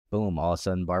boom, all of a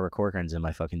sudden Barbara Corcoran's in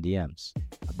my fucking DMs.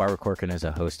 Barbara Corcoran is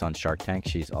a host on Shark Tank.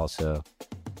 She's also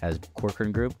has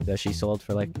Corcoran Group that she sold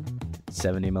for like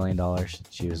 $70 million.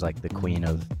 She was like the queen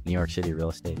of New York City real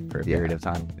estate for a period of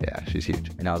time. Yeah, she's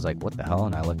huge. And I was like, what the hell?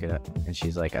 And I look at it and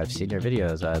she's like, I've seen your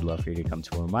videos. I'd love for you to come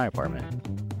tour my apartment.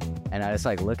 And I just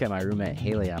like look at my roommate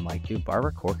Haley. I'm like, dude,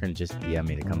 Barbara Corcoran just DM'd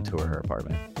me to come tour her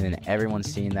apartment. And then everyone's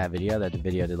seen that video. That the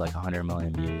video did like 100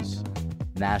 million views.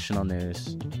 National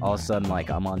news. All of a sudden, like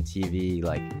I'm on TV.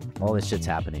 Like all this shit's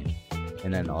happening.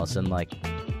 And then all of a sudden, like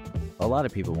a lot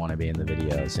of people want to be in the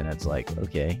videos. And it's like,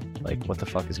 okay, like what the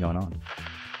fuck is going on?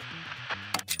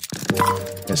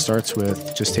 It starts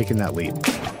with just taking that leap.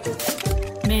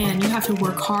 Man, you have to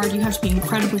work hard. You have to be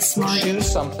incredibly smart.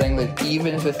 Choose something that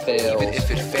even if it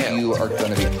fails, you are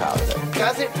going to be proud of it.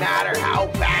 Doesn't matter how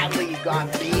badly you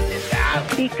got beaten in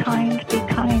battle. Be kind, be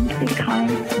kind, be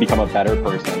kind. Become a better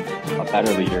person, a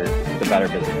better leader, a better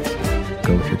business.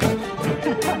 Go with your gut.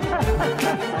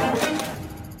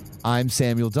 I'm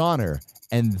Samuel Donner,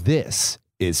 and this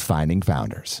is Finding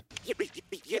Founders.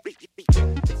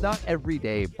 It's not every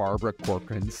day Barbara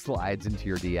Corcoran slides into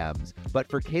your DMs, but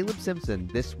for Caleb Simpson,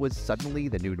 this was suddenly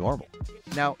the new normal.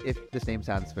 Now, if this name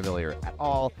sounds familiar at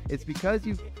all, it's because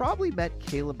you've probably met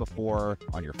Caleb before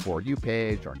on your For You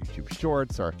page, or on YouTube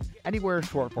Shorts, or anywhere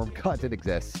short-form content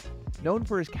exists. Known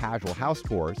for his casual house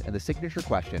tours and the signature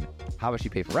question, how much you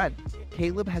pay for rent,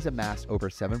 Caleb has amassed over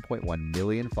 7.1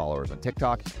 million followers on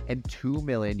TikTok and 2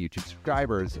 million YouTube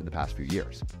subscribers in the past few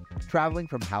years. Traveling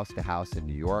from house to house in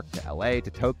New York to LA to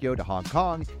Tokyo to Hong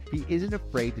Kong, he isn't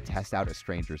afraid to test out a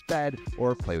stranger's bed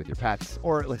or play with your pets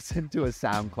or listen to a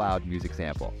SoundCloud music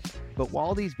sample. But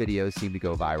while these videos seem to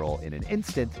go viral in an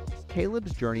instant,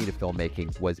 Caleb's journey to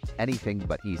filmmaking was anything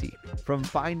but easy. From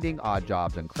finding odd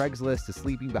jobs on Craigslist to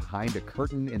sleeping behind a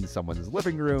curtain in someone's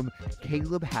living room,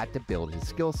 Caleb had to build his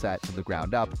skill set from the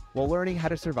ground up while learning how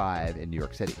to survive in New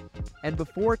York City. And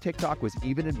before TikTok was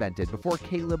even invented, before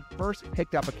Caleb first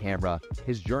picked up a camera,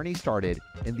 his journey started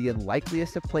in the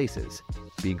unlikeliest of places,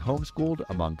 being homeschooled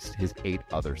amongst his 8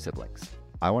 other siblings.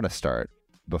 I want to start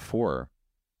before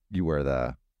you were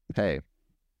the, hey,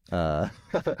 how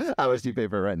much do you pay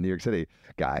for rent in New York City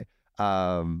guy.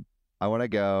 I want to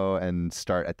go and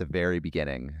start at the very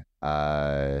beginning.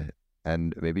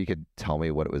 And maybe you could tell me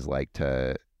what it was like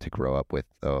to grow up with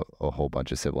a whole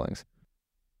bunch of siblings.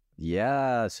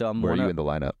 Yeah, so Where are you in the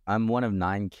lineup? I'm one of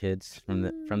 9 kids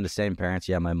from the same parents.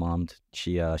 Yeah, my mom,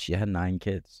 she had 9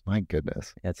 kids. My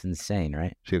goodness. That's insane,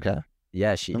 right? She okay?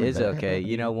 Yeah, she is okay.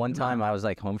 You know, one time I was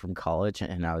like home from college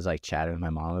and I was like chatting with my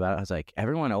mom about it. I was like,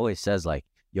 everyone always says like,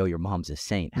 yo, your mom's a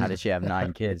saint. How did she have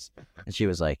 9 kids? And she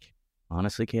was like,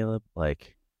 honestly, Caleb,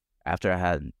 like after I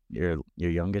had your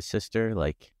youngest sister,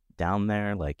 like down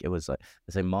there, like it was like,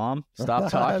 I said, Mom,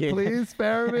 stop talking. Please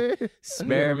spare me.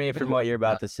 Spare me from what you're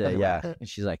about to say. Yeah. And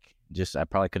she's like, I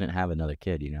probably couldn't have another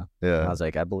kid, you know? Yeah. And I was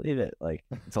like, I believe it. Like,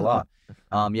 it's a lot.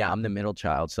 Yeah, I'm the middle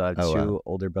child. So I have 2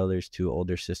 older brothers, 2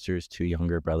 older sisters, 2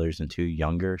 younger brothers, and 2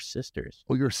 younger sisters.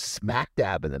 Well, you're smack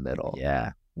dab in the middle.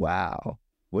 Yeah. Wow.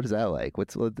 What is that like?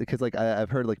 Because like I've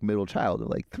heard like middle child of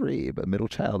like 3, but middle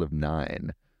child of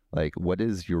 9. Like, what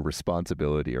is your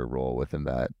responsibility or role within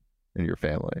that in your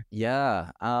family?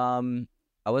 Yeah. I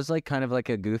was like kind of like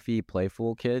a goofy,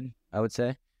 playful kid, I would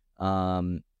say.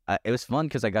 It was fun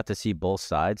because I got to see both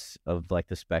sides of like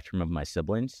the spectrum of my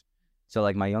siblings. So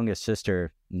like my youngest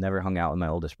sister never hung out with my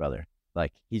oldest brother.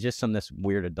 Like he's just this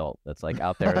weird adult that's like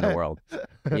out there in the world.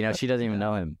 You know, she doesn't even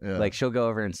know him. Yeah. Like she'll go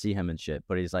over and see him and shit,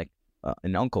 but he's like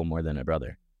an uncle more than a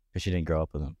brother because she didn't grow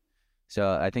up with him.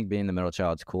 So I think being the middle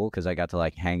child's cool because I got to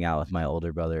like hang out with my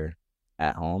older brother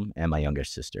at home and my younger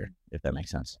sister, if that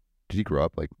makes sense. Did you grow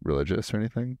up like religious or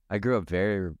anything? I grew up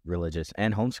very religious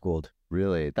and homeschooled.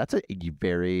 Really? That's a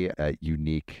very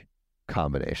unique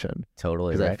combination.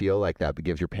 Totally, Because right? I feel like that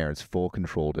gives your parents full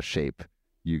control to shape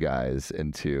you guys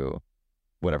into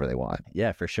whatever they want.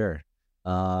 Yeah, for sure.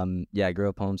 Yeah, I grew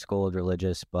up homeschooled,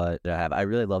 religious, but I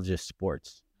really love just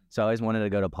sports. So I always wanted to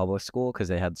go to public school because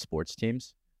they had sports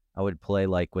teams. I would play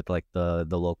like with like the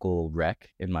local rec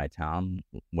in my town,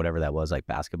 whatever that was, like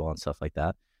basketball and stuff like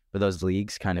that. But those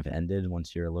leagues kind of ended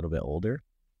once you're a little bit older.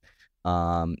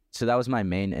 So that was my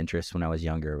main interest when I was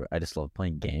younger. I just loved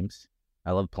playing games.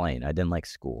 I loved playing. I didn't like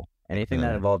school. Anything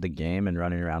that involved a game and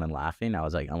running around and laughing, I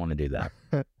was like, I want to do that.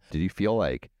 Did you feel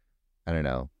like, I don't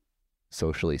know,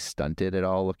 socially stunted at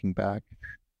all looking back?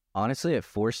 Honestly, it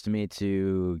forced me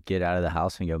to get out of the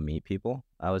house and go meet people.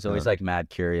 I was always like mad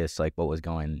curious, like what was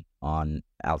going on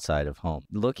outside of home.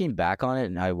 Looking back on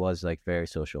it, I was like very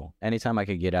social. Anytime I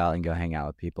could get out and go hang out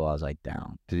with people, I was like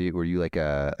down. Were you like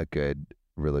a good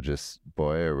religious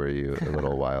boy, or were you a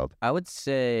little wild? I would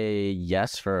say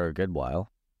yes for a good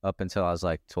while, up until I was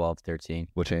like 12, 13.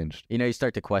 What changed? You know, you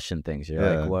start to question things. You're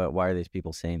like, why are these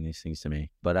people saying these things to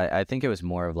me? But I think it was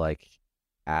more of like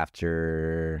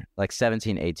after like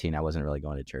 17, 18, I wasn't really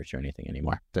going to church or anything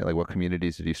anymore. Like, what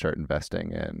communities did you start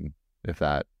investing in, if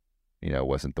that,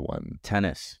 wasn't the one?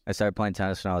 Tennis. I started playing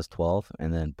tennis when I was 12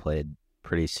 and then played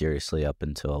pretty seriously up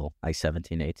until like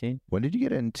 17, 18. When did you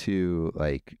get into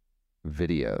like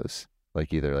videos,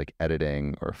 like either like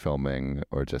editing or filming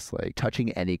or just like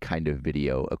touching any kind of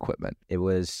video equipment?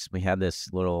 We had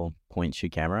this little point and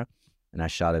shoot camera, and I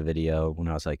shot a video when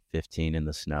I was like 15 in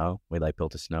the snow. We like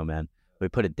built a snowman. We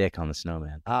put a dick on the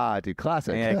snowman. Ah, dude,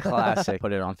 classic. Yeah, classic.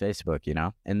 Put it on Facebook,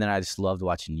 And then I just loved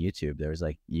watching YouTube. There was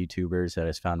like YouTubers that I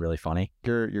just found really funny.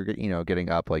 You're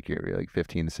getting up, like you're like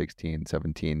 15, 16,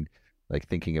 17, like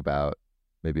thinking about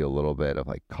maybe a little bit of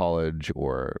like college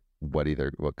or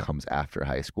what comes after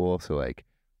high school. So like,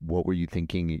 what were you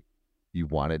thinking you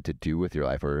wanted to do with your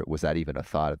life, or was that even a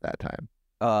thought at that time?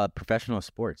 Professional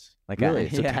sports. Like, really?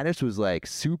 So tennis was like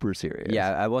super serious.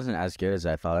 Yeah, I wasn't as good as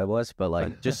I thought I was, but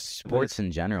like just sports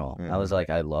in general. Yeah. I was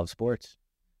like, I love sports,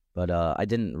 but I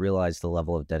didn't realize the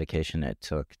level of dedication it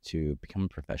took to become a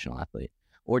professional athlete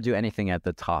or do anything at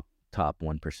the top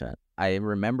 1%. I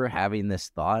remember having this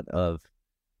thought of,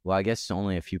 well, I guess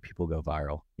only a few people go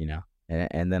viral,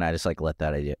 and then I just like let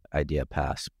that idea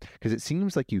pass. Because it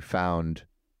seems like you found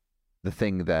the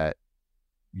thing that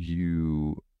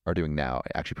you are doing now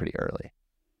actually pretty early,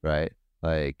 right?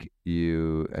 Like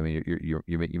you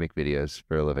make videos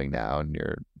for a living now, and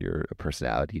you're a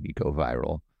personality, and you go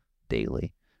viral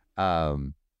daily,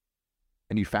 and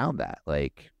you found that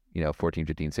 14,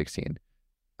 15, 16.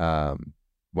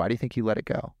 Why do you think you let it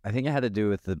go? I think it had to do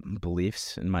with the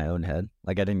beliefs in my own head.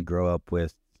 Like, I didn't grow up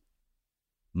with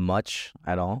much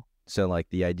at all, so like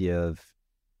the idea of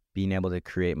being able to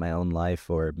create my own life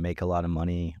or make a lot of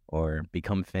money or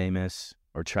become famous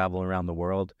or travel around the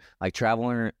world. Like,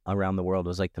 traveling around the world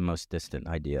was like the most distant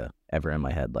idea ever in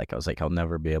my head. Like, I was like, I'll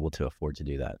never be able to afford to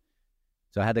do that.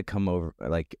 So I had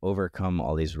to overcome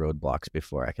all these roadblocks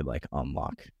before I could like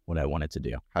unlock what I wanted to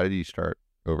do. How did you start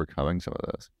overcoming some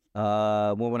of those?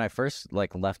 Well, when I first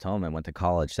like left home and went to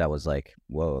college, that was like,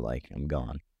 whoa, like I'm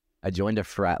gone. I joined a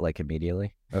frat like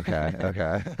immediately. Okay.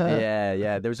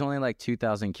 Yeah. There was only like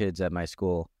 2,000 kids at my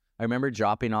school. I remember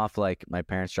dropping off, like my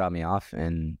parents dropped me off,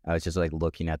 and I was just like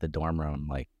looking at the dorm room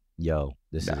like, yo,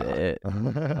 this is it.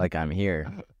 Like, I'm here.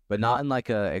 But not in like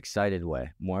a excited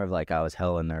way. More of like I was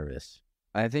hella nervous.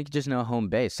 I think just no home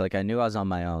base. Like, I knew I was on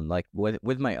my own. Like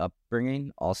with my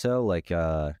upbringing also, like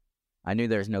I knew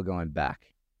there's no going back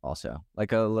also.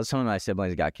 Like some of my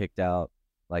siblings got kicked out.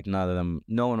 Like no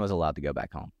one was allowed to go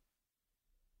back home.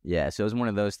 Yeah, so it was one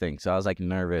of those things. So I was like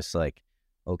nervous, like,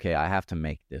 okay, I have to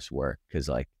make this work because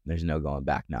like there's no going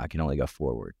back now. I can only go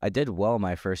forward. I did well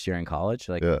my first year in college.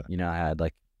 Like, I had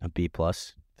like a B+,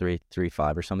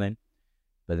 3.5 or something.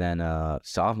 But then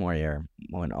sophomore year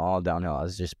went all downhill. I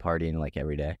was just partying like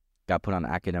every day. Got put on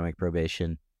academic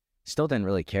probation. Still didn't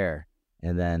really care.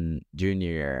 And then junior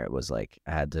year was like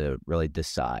I had to really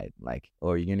decide, like,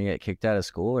 are you gonna get kicked out of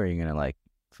school or are you gonna like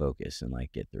focus and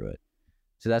like get through it?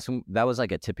 So that was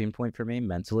like a tipping point for me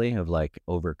mentally of like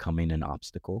overcoming an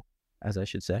obstacle, as I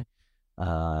should say,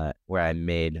 where I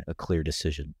made a clear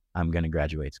decision. I'm going to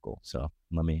graduate school. So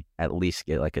let me at least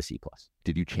get like a C+.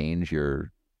 Did you change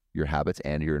your habits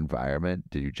and your environment?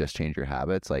 Did you just change your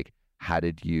habits? Like, how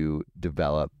did you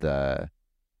develop the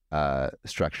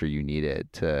structure you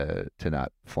needed to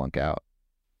not flunk out?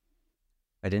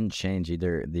 I didn't change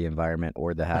either the environment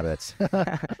or the habits.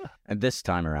 And this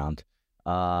time around,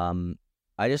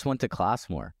 I just went to class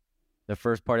more. The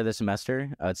first part of the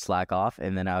semester, I would slack off,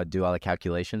 and then I would do all the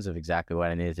calculations of exactly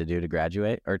what I needed to do to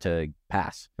graduate or to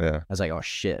pass. Yeah. I was like, oh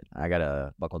shit, I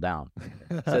gotta buckle down.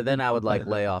 So then I would like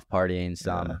lay off partying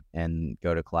some and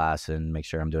go to class and make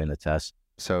sure I'm doing the test.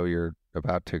 So you're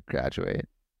about to graduate.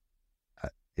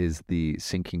 Is the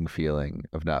sinking feeling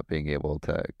of not being able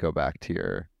to go back to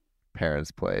your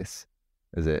parents' place,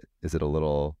 is it a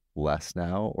little less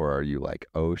now, or are you like,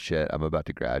 oh shit, I'm about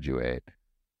to graduate,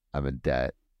 I'm in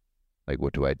debt, like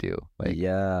what do I do? Like,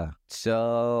 yeah,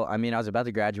 so I mean, I was about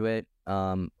to graduate.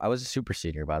 I was a super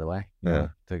senior, by the way.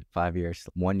 Took 5 years,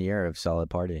 1 year of solid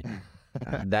partying.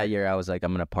 That year I was like,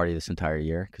 I'm gonna party this entire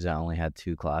year because I only had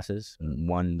 2 classes,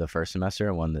 one the first semester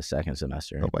and one the second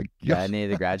semester. Oh my god. I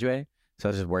needed to graduate, so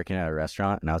I was just working at a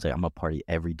restaurant, and I was like, I'm gonna party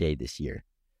every day this year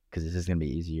because this is gonna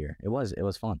be easier. It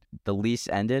was fun. The lease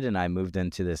ended, and I moved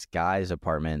into this guy's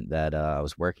apartment that I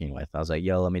was working with. I was like,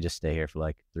 yo, let me just stay here for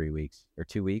like 3 weeks or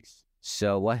 2 weeks.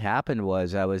 So what happened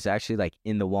was I was actually like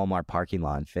in the Walmart parking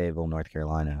lot in Fayetteville, North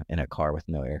Carolina, in a car with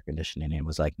no air conditioning. It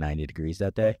was like 90 degrees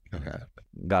that day. Okay.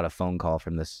 Got a phone call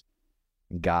from this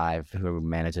guy who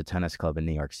managed a tennis club in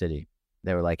New York City.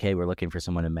 They were like, hey, we're looking for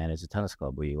someone to manage a tennis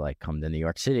club. Will you like come to New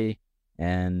York City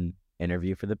and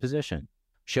interview for the position?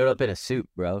 Showed up in a suit,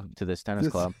 bro, to this tennis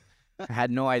club. I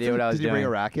had no idea what I was Did doing. you bring a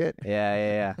racket?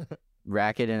 Yeah.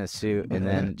 Racket in a suit, and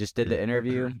then just did the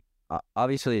interview.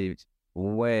 Obviously,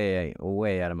 way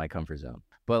out of my comfort zone.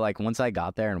 But like once I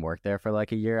got there and worked there for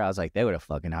like a year, I was like, they would have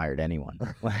fucking hired anyone.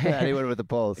 Anyone with a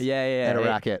pulse. Yeah. And a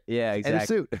racket. Yeah, exactly. And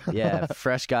a suit. Yeah,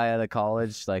 fresh guy out of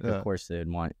college. Like, of course they'd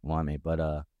want me.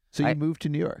 But so you moved to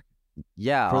New York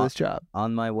for this job?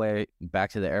 On my way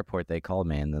back to the airport, they called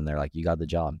me, and then they're like, you got the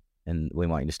job, and we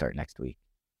want you to start next week.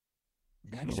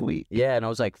 Next week? Yeah, and I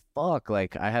was like, fuck,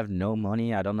 like, I have no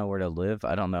money. I don't know where to live.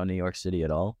 I don't know New York City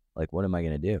at all. Like, what am I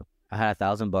going to do? I had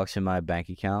 $1,000 in my bank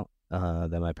account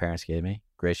that my parents gave me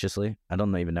graciously. I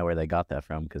don't even know where they got that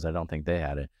from because I don't think they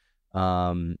had it.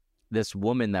 This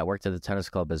woman that worked at the tennis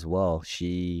club as well,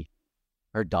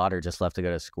 her daughter just left to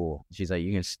go to school. She's like,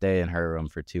 you can stay in her room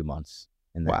for 2 months,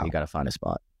 and then you got to find a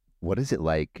spot. What is it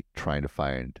like trying to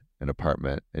find an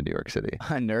apartment in New York City?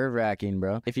 Nerve-wracking,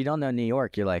 bro. If you don't know New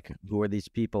York, you're like, who are these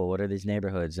people? What are these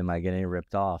neighborhoods? Am I getting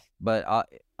ripped off? But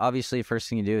obviously, first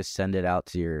thing you do is send it out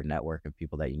to your network of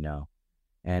people that you know.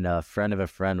 And a friend of a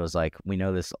friend was like, we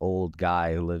know this old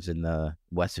guy who lives in the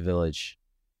West Village.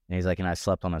 And he's like, and I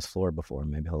slept on his floor before.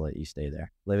 Maybe he'll let you stay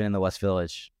there. Living in the West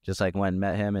Village. Just like went and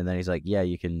met him. And then he's like, yeah,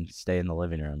 you can stay in the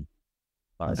living room.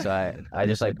 So I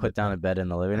just like put down a bed in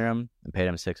the living room and paid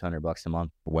him $600 a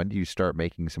month. When do you start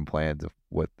making some plans of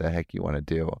what the heck you want to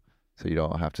do so you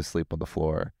don't have to sleep on the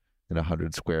floor in a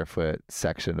 100-square-foot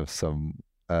section of some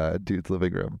dude's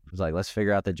living room? It was like, let's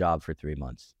figure out the job for 3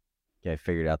 months. Okay, I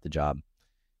figured out the job.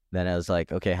 Then I was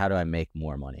like, okay, how do I make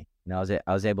more money? And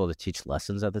I was able to teach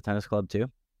lessons at the tennis club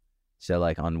too. So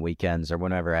like on weekends or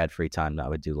whenever I had free time, I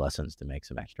would do lessons to make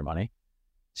some extra money.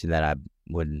 So that I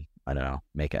would, I don't know,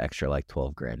 make an extra like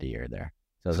 $12,000 a year there.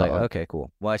 So I was like, okay,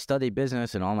 cool. Well, I studied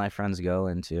business and all my friends go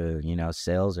into,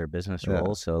 sales or business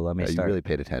roles. So let me start. You really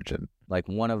paid attention. Like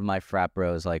one of my frat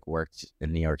bros like worked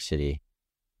in New York City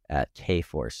at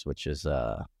K-Force, which is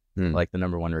like the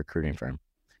 #1 recruiting firm.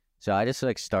 So I just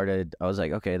like started, I was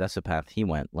like, okay, that's the path he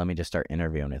went. Let me just start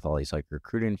interviewing with all these like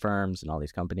recruiting firms and all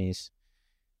these companies.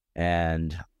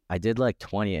 And I did like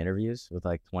 20 interviews with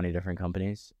like 20 different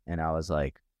companies. And I was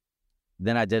like,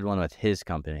 then I did one with his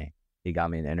company. He got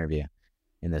me an interview.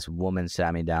 And this woman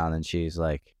sat me down and she's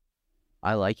like,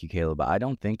 I like you, Caleb, but I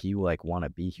don't think you like want to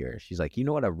be here. She's like, you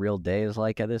know what a real day is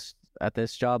like at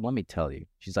this job? Let me tell you.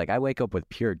 She's like, I wake up with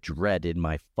pure dread in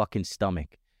my fucking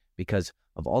stomach because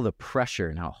of all the pressure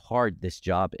and how hard this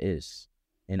job is.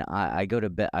 And I go to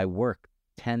bed, I work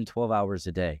 10, 12 hours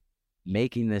a day.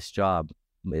 Making this job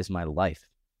is my life.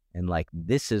 And like,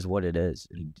 this is what it is.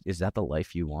 Is that the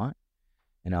life you want?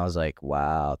 And I was like,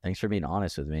 wow, thanks for being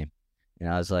honest with me. And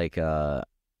I was like, and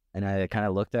I kind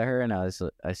of looked at her and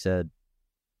I said,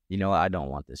 you know what? I don't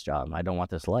want this job. I don't want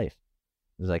this life.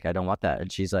 I was like, I don't want that.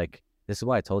 And she's like, this is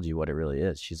why I told you what it really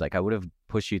is. She's like, I would have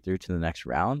pushed you through to the next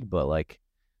round, but like,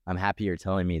 I'm happy you're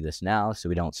telling me this now so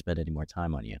we don't spend any more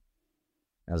time on you.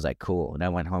 I was like, cool. And I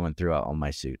went home and threw out all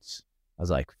my suits. I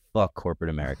was like, fuck corporate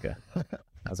America.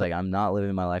 I was like, I'm not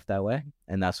living my life that way.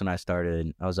 And that's when I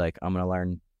started. I was like, I'm going to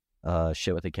learn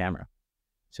shit with a camera.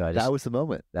 So that was the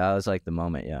moment. That was like the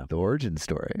moment, yeah. The origin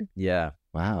story. Yeah.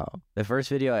 Wow. The first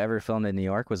video I ever filmed in New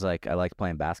York was like, I liked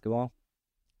playing basketball.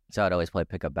 So I'd always play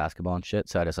pickup basketball and shit.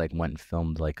 So I just like went and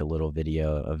filmed like a little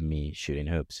video of me shooting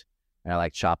hoops. And I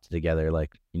like chopped together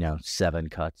like, 7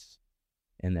 cuts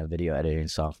in the video editing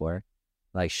software.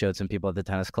 Like showed some people at the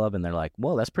tennis club and they're like,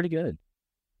 whoa, that's pretty good.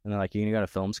 And they're like, you gonna go to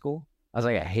film school? I was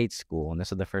like, I hate school. And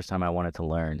this is the first time I wanted to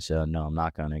learn. So no, I'm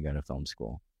not going to go to film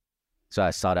school. So I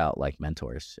sought out like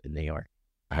mentors in New York.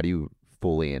 How do you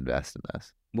fully invest in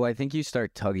this? Well, I think you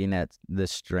start tugging at the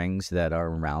strings that are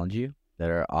around you that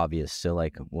are obvious. So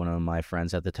like one of my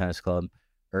friends at the tennis club,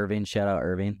 Irving, shout out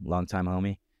Irving, longtime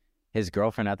homie. His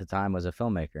girlfriend at the time was a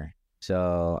filmmaker.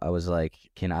 So I was like,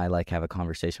 can I like have a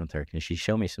conversation with her? Can she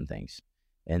show me some things?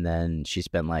 And then she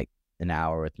spent like an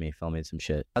hour with me filming some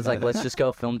shit. I was like, let's just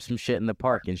go film some shit in the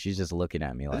park. And she's just looking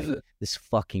at me like, this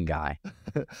fucking guy.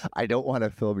 I don't want to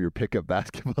film your pickup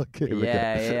basketball game.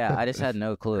 Yeah. I just had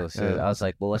no clue. So I was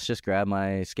like, well, let's just grab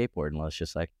my skateboard and let's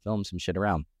just like film some shit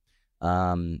around.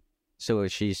 So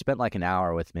she spent like an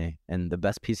hour with me. And the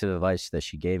best piece of advice that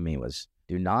she gave me was,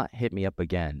 do not hit me up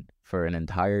again for an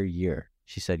entire year.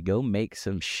 She said, go make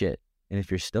some shit. And if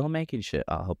you're still making shit,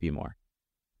 I'll help you more.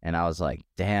 And I was like,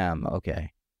 damn,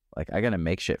 okay. Like, I got to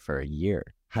make shit for a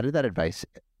year. How did that advice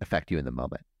affect you in the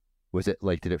moment? Was it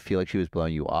like, did it feel like she was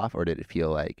blowing you off, or did it feel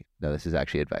like, no, this is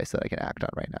actually advice that I can act on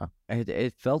right now?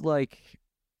 It felt like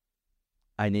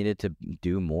I needed to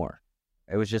do more.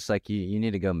 It was just like, you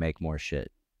need to go make more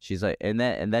shit. She's like, and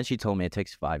then she told me it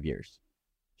takes 5 years.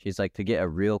 She's like, to get a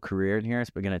real career in here, it's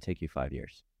going to take you 5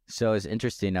 years. So it's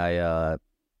interesting. I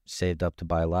saved up to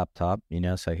buy a laptop,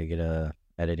 so I could get a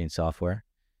editing software.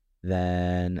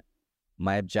 Then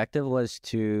my objective was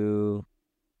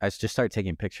I just started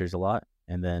taking pictures a lot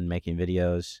and then making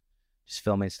videos, just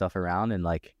filming stuff around. And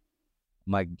like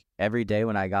every day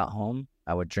when I got home,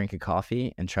 I would drink a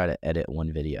coffee and try to edit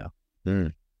one video.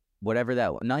 Whatever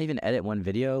that, not even edit one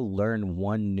video, learn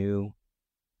one new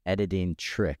editing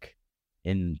trick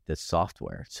in the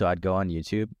software. So I'd go on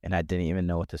YouTube and I didn't even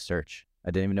know what to search.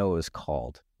 I didn't even know what it was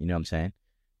called. You know what I'm saying?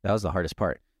 That was the hardest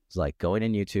part. It's like going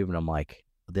in YouTube and I'm like,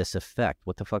 this effect,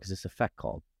 what the fuck is this effect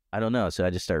called? I don't know. So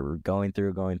I just started going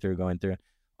through.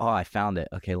 Oh, I found it.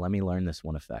 Okay, let me learn this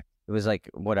one effect. It was like,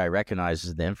 what I recognized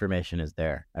is the information is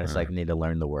there. I just need to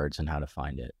learn the words and how to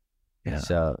find it. Yeah.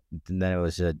 So then it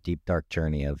was a deep, dark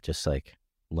journey of just like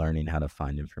learning how to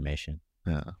find information.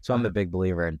 Yeah. So I'm a big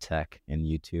believer in tech and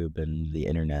YouTube and the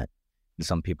internet. And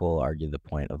some people argue the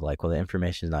point of like, well, the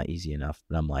information is not easy enough.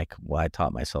 But I'm like, well, I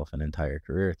taught myself an entire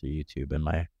career through YouTube in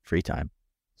my free time.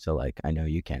 So like, I know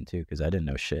you can too, because I didn't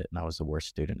know shit and I was the worst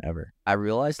student ever. I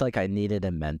realized like I needed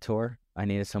a mentor. I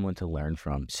needed someone to learn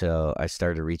from. So I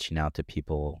started reaching out to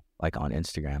people like on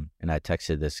Instagram, and I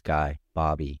texted this guy,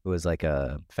 Bobby, who was like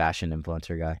a fashion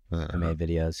influencer guy who made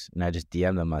videos. And I just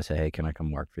DM'd him. I said, hey, can I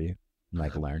come work for you and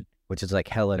like learn? Which is like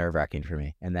hella nerve-wracking for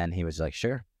me. And then he was like,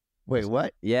 sure. Wait,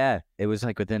 what? Yeah. It was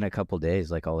like within a couple days,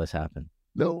 like all this happened.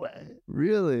 No way.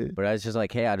 Really? But I was just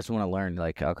like, hey, I just want to learn.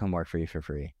 Like, I'll come work for you for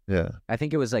free. Yeah. I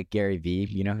think it was like Gary Vee,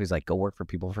 who's like, go work for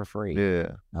people for free.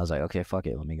 Yeah. I was like, okay, fuck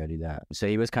it. Let me go do that. So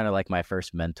he was kind of like my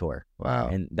first mentor. Wow.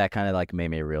 And that kind of like made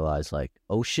me realize like,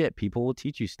 oh shit, people will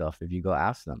teach you stuff if you go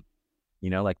ask them.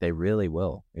 Like they really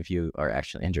will if you are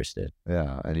actually interested.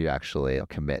 Yeah. And you actually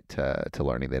commit to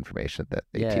learning the information that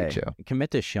they teach you.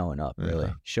 Commit to showing up,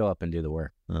 really. Show up and do the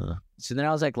work. So then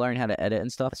I was like learning how to edit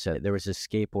and stuff. So there was this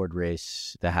skateboard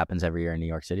race that happens every year in New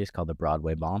York City. It's called the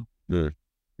Broadway Bomb.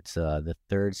 It's the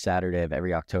third Saturday of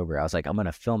every October. I was like, I'm going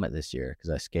to film it this year because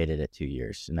I skated it 2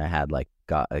 years. And I had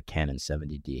got a Canon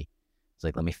 70D. It's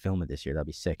like, let me film it this year. That'd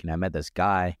be sick. And I met this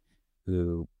guy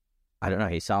who, I don't know,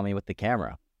 he saw me with the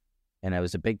camera. And it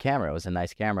was a big camera. It was a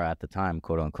nice camera at the time,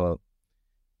 quote unquote.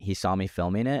 He saw me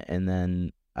filming it, and then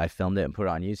I filmed it and put it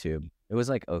on YouTube. It was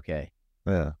like, okay.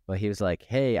 Yeah. But he was like,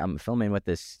 hey, I'm filming with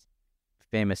this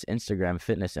famous Instagram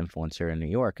fitness influencer in New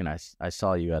York, and I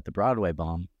saw you at the Broadway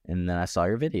Bomb, and then I saw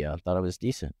your video. I thought it was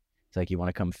decent. It's like, you want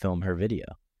to come film her video?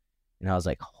 And I was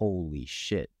like, holy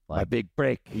shit. Like, my big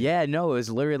break. Yeah, no, it was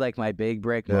literally like my big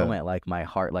break moment. Like my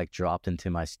heart dropped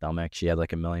into my stomach. She had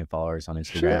like 1 million followers on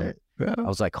Instagram. Shit. Yeah. I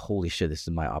was like, holy shit, this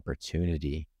is my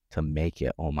opportunity to make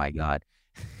it. Oh my God.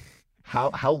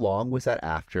 How long was that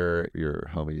after your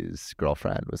homie's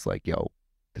girlfriend was like, yo,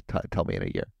 tell me in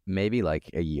a year? Maybe like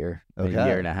a year, Okay. a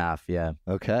year and a half. Yeah.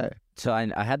 Okay. So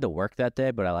I had to work that day,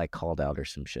 but I called out or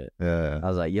some shit. Yeah. I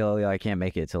was like, yo, I can't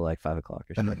make it till like 5 o'clock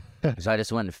or something. So I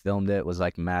just went and filmed it, was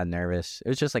like mad nervous. It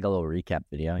was just like a little recap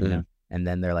video, you know? And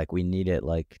then they're like, we need it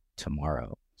like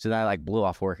tomorrow. So then I blew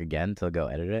off work again to go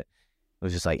edit it. It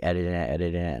was just like editing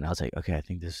it. And I was like, okay, I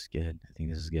think this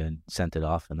is good. Sent it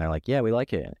off. And they're like, yeah, we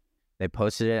like it. They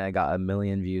posted it and I got 1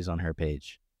 million views on her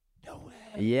page. No way.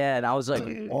 Yeah, and I was like,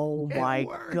 oh my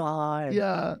God.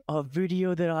 Yeah. A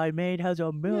video that I made has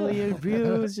 1 million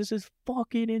views. This is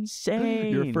fucking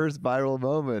insane. Your first viral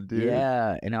moment, dude.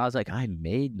 Yeah. And I was like, I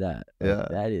made that. Yeah.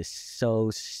 That is so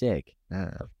sick.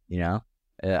 Yeah.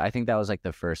 I think that was like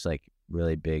the first like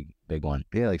really big one.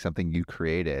 Yeah, like something you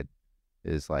created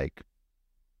is like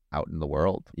out in the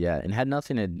world. Yeah, and had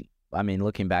nothing to, I mean,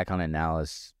 looking back on it now,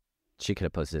 is she could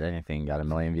have posted anything and got 1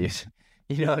 million views.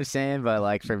 You know what I'm saying? But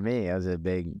like for me, it was a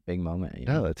big moment.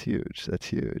 No, that's huge. That's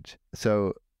huge.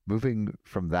 So moving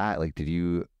from that, like, did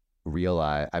you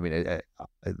realize, I mean,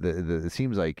 it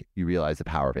seems like you realized the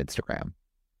power of Instagram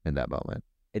in that moment.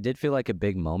 It did feel like a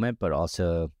big moment, but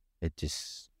also it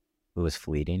was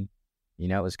fleeting.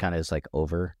 It was kind of just like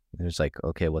over. It was like,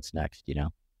 okay, what's next?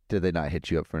 Did they not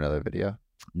hit you up for another video?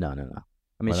 No.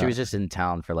 I mean, she was just in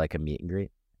town for like a meet and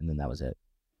greet, and then that was it.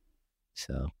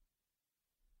 So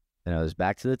then I was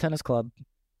back to the tennis club.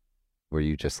 Were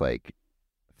you just like,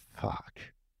 fuck?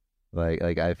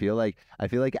 Like I feel like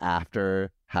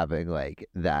after having like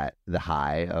the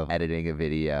high of editing a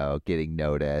video, getting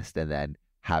noticed, and then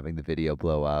having the video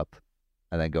blow up,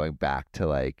 and then going back to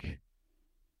like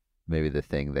maybe the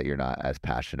thing that you're not as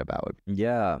passionate about?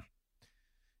 Yeah.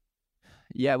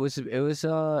 Yeah,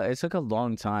 it took a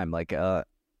long time. Like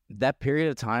that period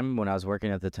of time when I was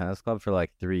working at the tennis club for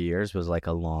like 3 years was like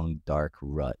a long dark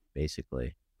rut,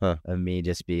 basically. Huh. Of me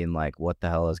just being like, what the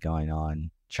hell is going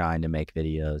on? Trying to make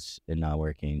videos and not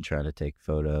working, trying to take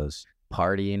photos,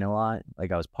 partying a lot.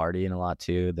 Like I was partying a lot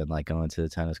too, then like going to the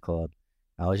tennis club.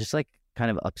 I was just like kind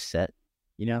of upset,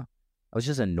 you know? I was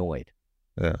just annoyed.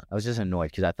 Yeah. I was just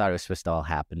annoyed because I thought it was supposed to all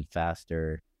happen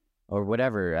faster or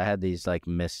whatever. I had these like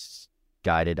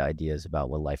misguided ideas about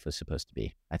what life was supposed to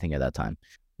be, I think, at that time.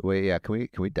 Wait, yeah, can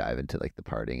we dive into like the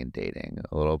partying and dating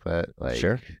a little bit? Like,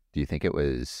 Sure. Do you think it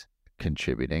was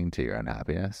contributing to your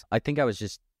unhappiness? I think I was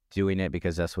just doing it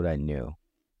because that's what I knew.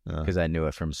 Because I knew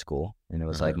it from school, and it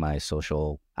was like my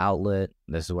social outlet.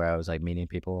 This is where I was like meeting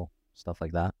people, stuff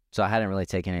like that. So I hadn't really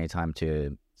taken any time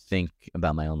to think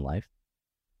about my own life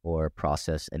or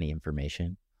process any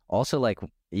information. Also, like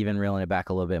even reeling it back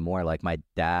a little bit more, like my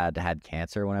dad had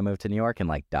cancer when I moved to New York and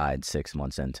like died 6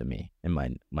 months into me in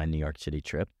my New York City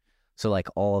trip. So like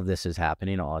all of this is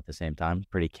happening all at the same time.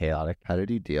 Pretty chaotic. How did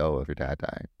you deal with your dad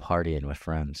dying? Partying with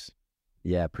friends.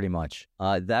 Yeah, pretty much.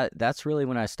 That's really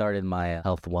when I started my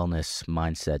health wellness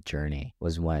mindset journey,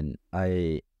 was when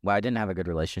I didn't have a good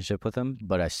relationship with him,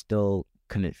 but I still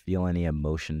couldn't feel any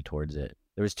emotion towards it.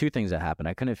 There was two things that happened.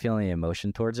 I couldn't feel any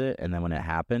emotion towards it, and then when it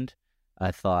happened,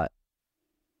 I thought,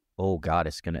 oh God,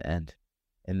 it's going to end.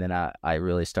 And then I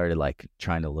really started like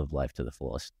trying to live life to the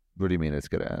fullest. What do you mean it's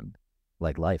going to end?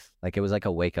 Like life. Like it was like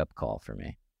a wake up call for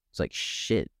me. It's like,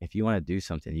 shit, if you want to do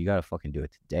something, you got to fucking do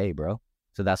it today, bro.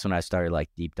 So that's when I started like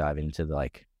deep diving into the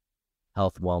like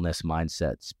health wellness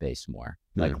mindset space more,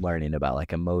 like learning about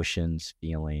like emotions,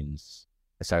 feelings.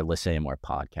 I started listening to more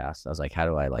podcasts. I was like, how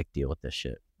do I like deal with this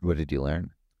shit? What did you learn?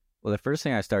 Well, the first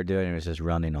thing I started doing was just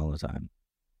running all the time.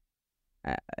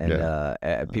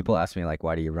 And people ask me like,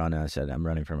 why do you run? And I said, I'm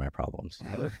running from my problems.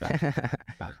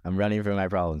 I'm running from my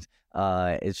problems.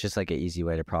 It's just like an easy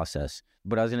way to process.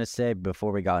 But I was going to say,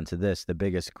 before we got into this, the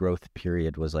biggest growth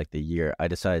period was like the year I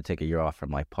decided to take a year off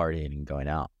from like partying and going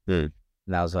out. And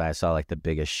that was when I saw like the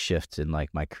biggest shift in like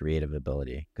my creative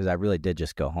ability, because I really did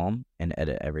just go home and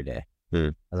edit every day.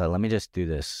 I was like, let me just do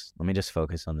this. Let me just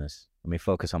focus on this. Let me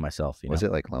focus on myself. Was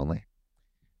it like lonely?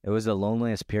 It was the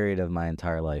loneliest period of my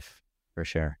entire life, for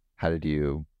sure. How did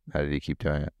you keep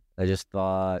doing it? I just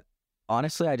thought,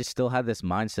 honestly, I just still had this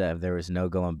mindset of there was no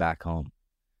going back home.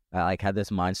 I like had this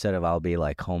mindset of I'll be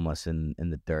like homeless in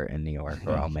the dirt in New York,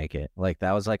 or I'll make it. Like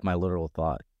that was like my literal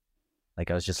thought. Like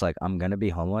I was just like, I'm going to be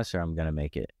homeless or I'm going to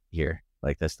make it here.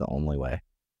 Like that's the only way.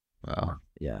 Wow.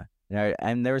 Yeah.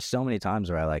 And there were so many times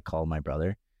where I like called my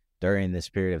brother during this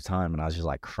period of time and I was just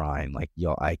like crying, like,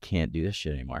 yo, I can't do this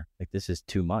shit anymore. Like this is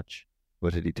too much.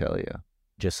 What did he tell you?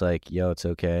 Just like, yo, it's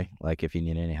okay. Like if you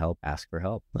need any help, ask for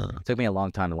help. It took me a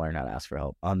long time to learn how to ask for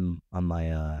help. On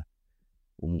my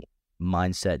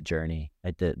mindset journey,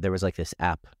 there was like this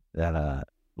app that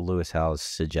Lewis Howes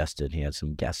suggested. He had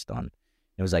some guests on.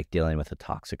 It was like dealing with a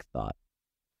toxic thought.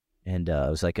 And it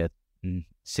was like a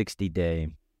 60-day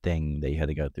thing that you had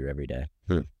to go through every day.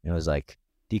 It was like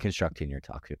deconstructing your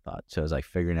toxic thought. So it was like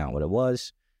figuring out what it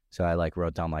was. So I like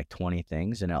wrote down like 20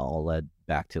 things and it all led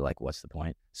back to like, what's the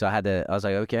point? So I was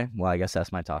like, okay, well, I guess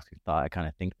that's my toxic thought. I kind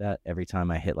of think that every time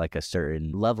I hit like a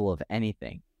certain level of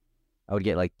anything, I would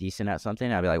get like decent at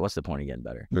something. I'd be like, what's the point of getting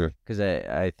better? Because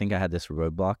I think I had this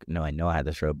roadblock. No, I know I had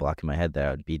this roadblock in my head that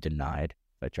I would be denied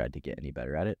if I tried to get any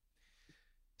better at it.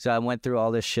 So I went through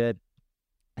all this shit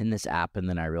in this app, and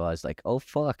then I realized like, oh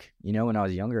fuck, you know, when I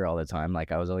was younger all the time,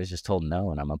 like I was always just told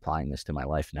no, and I'm applying this to my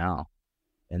life now.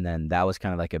 And then that was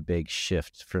kind of like a big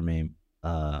shift for me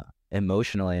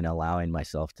emotionally, and allowing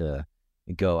myself to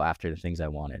go after the things I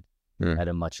wanted at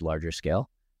a much larger scale.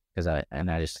 Because I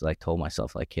just like told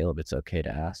myself like, Caleb, it's okay to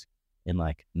ask, and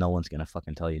like no one's gonna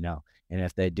fucking tell you no, and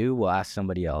if they do, we'll ask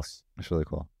somebody else. That's really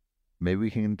cool. Maybe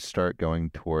we can start going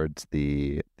towards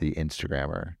the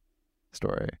Instagrammer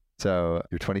story. So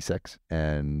you're 26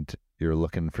 and you're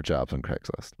looking for jobs on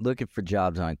Craigslist. Looking for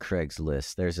jobs on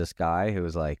Craigslist. There's this guy who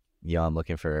was like, yo, I'm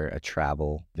looking for a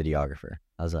travel videographer.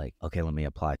 I was like, okay, let me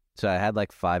apply. So I had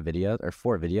like 4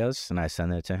 videos, and I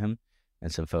sent it to him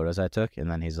and some photos I took.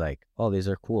 And then he's like, oh, these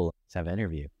are cool. Let's have an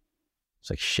interview. It's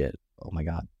like, shit. Oh my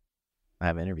God. I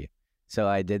have an interview. So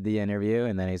I did the interview,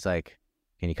 and then he's like,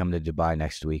 can you come to Dubai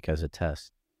next week as a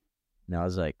test? And I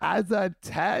was like, as a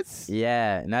test?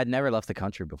 Yeah. And I'd never left the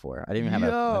country before. I didn't even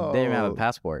have a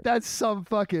passport. That's some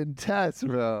fucking test,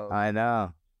 bro. I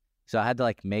know. So I had to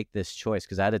like make this choice,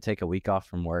 because I had to take a week off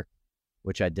from work,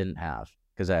 which I didn't have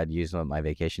because I had used my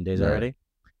vacation days already.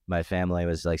 My family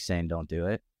was like saying, don't do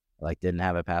it. like didn't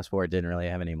have a passport, didn't really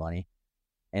have any money.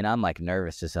 And I'm like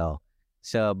nervous as hell.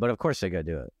 So, but of course I go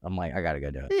do it. I'm like, I got to go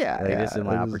do it. Yeah. Like, this is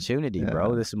my opportunity,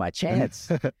 bro. This is my chance.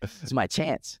 This is my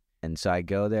chance. And so I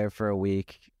go there for a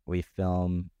week. We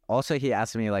film. Also, he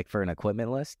asked me like for an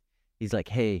equipment list. He's like,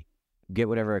 hey, get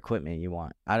whatever equipment you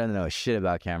want. I don't know shit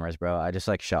about cameras, bro. I just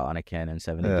like shot on a Canon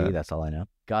 70D. That's all I know.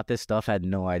 Got this stuff, had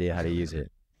no idea how to use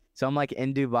it. So I'm like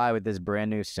in Dubai with this brand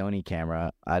new Sony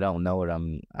camera. I don't know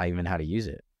I even how to use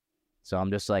it. So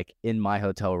I'm just like in my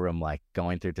hotel room, like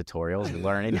going through tutorials,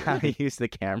 learning how to use the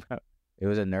camera. It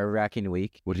was a nerve-wracking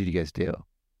week. What did you guys do?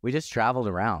 We just traveled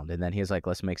around, and then he was like,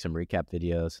 let's make some recap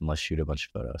videos and let's shoot a bunch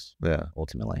of photos. Yeah.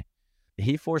 Ultimately.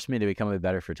 He forced me to become a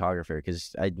better photographer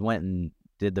because I went and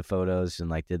did the photos and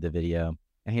like did the video.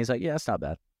 And he's like, yeah, that's not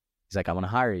bad. He's like, I want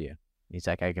to hire you. He's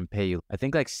like, I can pay you, I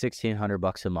think like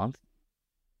 $1,600 a month.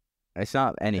 It's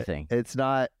not anything. It's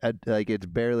not like it's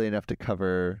barely enough to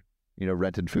cover,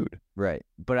 rent and food. Right.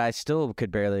 But I still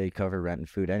could barely cover rent and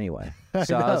food anyway.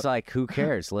 So I was like, who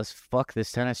cares? Let's fuck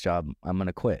this tennis job. I'm going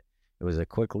to quit. It was a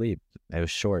quick leap. It was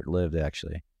short-lived,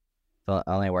 actually. I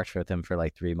only worked with him for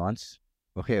like 3 months.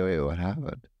 Okay, wait, what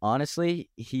happened? Honestly,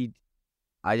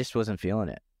 I just wasn't feeling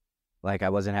it. Like, I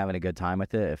wasn't having a good time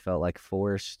with it. It felt like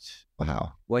forced.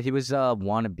 Wow. Well, he was a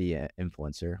wannabe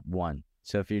influencer, one.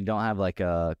 So if you don't have like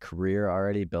a career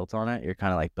already built on it, you're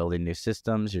kind of like building new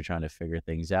systems. You're trying to figure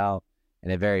things out.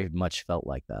 And it very much felt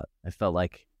like that. It felt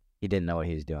like he didn't know what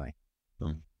he was doing.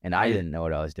 And I didn't know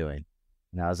what I was doing.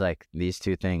 And I was like, these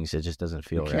two things, it just doesn't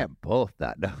feel right. You can't both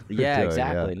that. No. Yeah,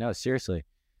 exactly. No, seriously.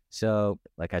 So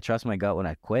like I trust my gut when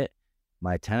I quit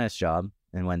my tennis job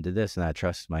and went to this, and I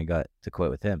trust my gut to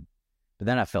quit with him. But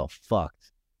then I felt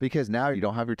fucked. Because now you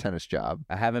don't have your tennis job.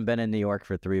 I haven't been in New York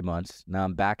for 3 months. Now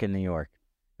I'm back in New York.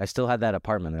 I still had that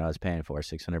apartment that I was paying for,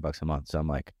 $600 a month. So I'm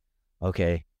like,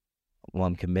 okay, well,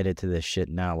 I'm committed to this shit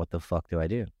now. What the fuck do I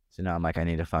do? So now I'm like, I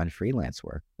need to find freelance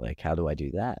work. Like, how do I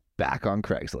do that? Back on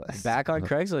Craigslist. Back on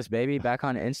Craigslist, baby. Back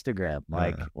on Instagram.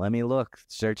 Like, let me look,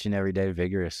 searching every day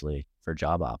vigorously for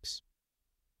job ops.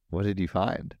 What did you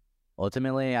find?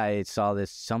 Ultimately, I saw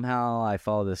this. Somehow I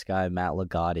followed this guy, Matt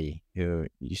Ligotti, who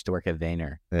used to work at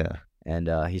Vayner. Yeah. And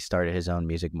he started his own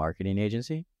music marketing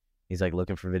agency. He's like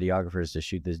looking for videographers to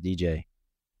shoot this DJ.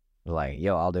 We're like,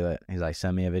 yo, I'll do it. He's like,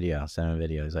 send me a video. Send him a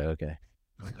video. He's like, okay.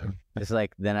 It's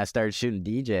like, then I started shooting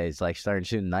DJs, like started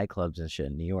shooting nightclubs and shit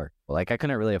in New York. But like, I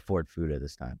couldn't really afford food at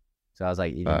this time. So I was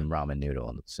like eating ramen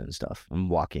noodles and stuff. I'm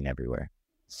walking everywhere.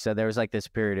 So there was like this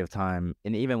period of time.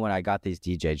 And even when I got these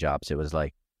DJ jobs, it was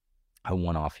like, I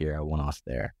went off here, I went off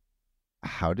there.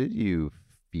 How did you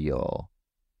feel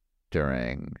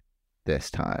during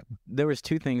this time? There was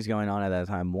two things going on at that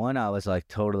time. One, I was like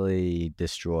totally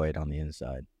destroyed on the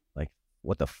inside. Like,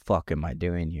 what the fuck am I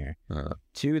doing here?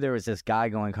 Two, there was this guy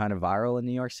going kind of viral in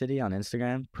New York City on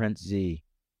Instagram, Prince Z.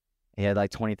 He had like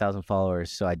 20,000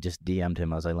 followers. So I just DM'd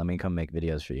him. I was like, let me come make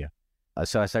videos for you.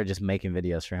 So I started just making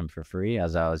videos for him for free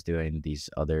as I was doing these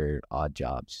other odd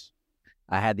jobs.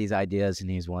 I had these ideas and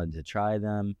he's wanted to try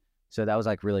them. So that was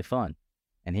like really fun.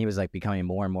 And he was like becoming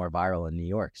more and more viral in New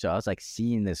York. So I was like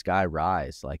seeing this guy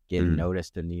rise, like getting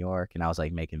noticed in New York. And I was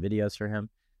like making videos for him.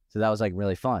 So that was like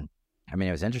really fun. I mean,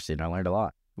 it was interesting. I learned a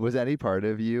lot. Was any part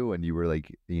of you when you were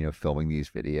like, filming these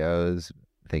videos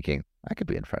thinking, I could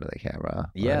be in front of the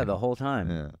camera? Yeah, like, the whole time.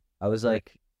 Yeah. I was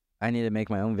like, I need to make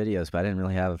my own videos, but I didn't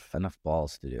really have enough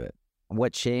balls to do it.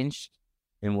 What changed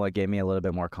and what gave me a little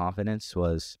bit more confidence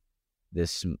was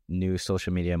this new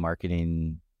social media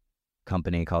marketing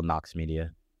company called Knox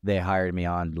Media. They hired me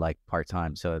on like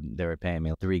part-time. So they were paying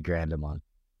me $3,000 a month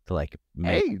to like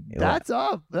make. Hey, that's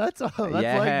up. That's up. That's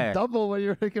like double what you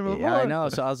were making before. Yeah, I know.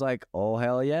 So I was like, oh,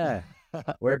 hell yeah.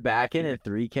 We're back in at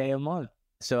 $3,000 a month.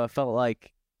 So I felt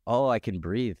like, oh, I can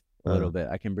breathe a little bit.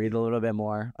 I can breathe a little bit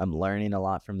more. I'm learning a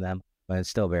lot from them, but I'm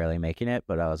still barely making it.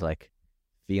 But I was like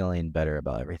feeling better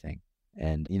about everything.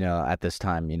 And, at this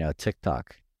time,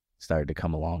 TikTok started to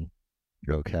come along.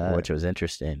 Okay. Which was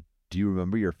interesting. Do you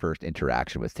remember your first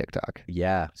interaction with TikTok?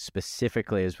 Yeah,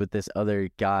 specifically is with this other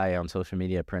guy on social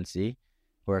media, Prince Z,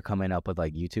 who are coming up with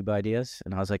like YouTube ideas.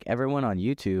 And I was like, everyone on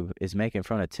YouTube is making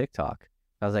fun of TikTok.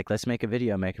 I was like, let's make a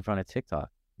video making fun of TikTok.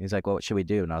 He's like, well, what should we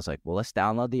do? And I was like, well, let's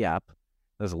download the app.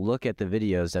 Let's look at the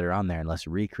videos that are on there and let's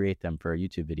recreate them for a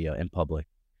YouTube video in public.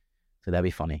 So that'd be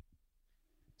funny.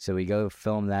 So we go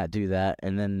film that, do that.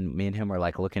 And then me and him were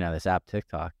like looking at this app,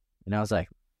 TikTok. And I was like,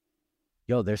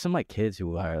 yo, there's some like kids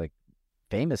who are like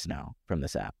famous now from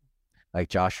this app. Like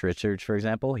Josh Richards, for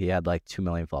example, he had like 2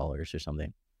 million followers or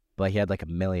something. But he had like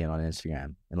 1 million on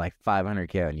Instagram and like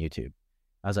 500K on YouTube.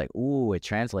 I was like, ooh, it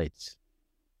translates.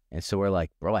 And so we're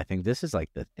like, bro, I think this is like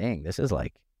the thing. This is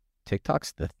like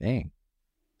TikTok's the thing.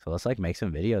 So let's like make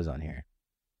some videos on here.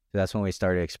 So that's when we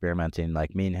started experimenting.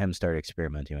 Like me and him started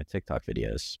experimenting with TikTok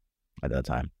videos at that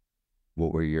time.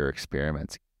 What were your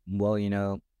experiments? Well,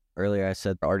 earlier I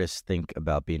said artists think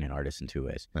about being an artist in two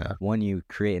ways. Yeah. One, you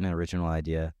create an original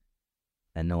idea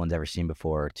that no one's ever seen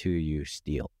before. Two, you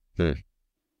steal.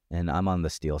 And I'm on the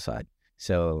steal side.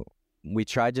 So we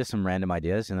tried just some random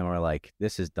ideas, and then we're like,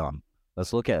 this is dumb.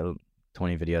 Let's look at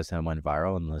 20 videos that went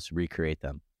viral, and let's recreate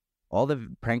them. All the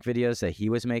prank videos that he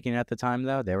was making at the time,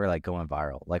 though, they were like going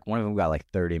viral. Like one of them got like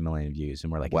 30 million views,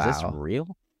 and we're like, is this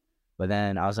real? But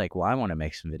then I was like, well, I want to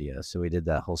make some videos. So we did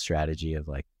that whole strategy of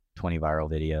like 20 viral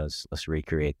videos. Let's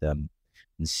recreate them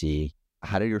and see.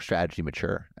 How did your strategy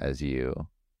mature as you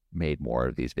made more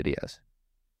of these videos?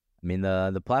 I mean,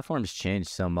 the platform's changed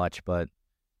so much, but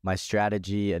my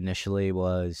strategy initially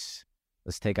was,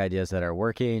 let's take ideas that are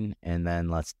working and then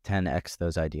let's 10x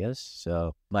those ideas.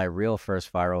 So my real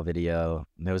first viral video,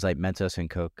 there was like Mentos and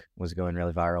Coke was going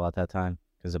really viral at that time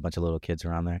because a bunch of little kids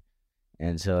were on there.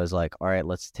 And so I was like, all right,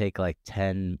 let's take like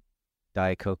 10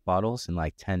 Diet Coke bottles and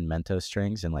like 10 Mentos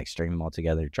strings and like string them all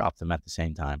together, drop them at the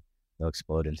same time. They'll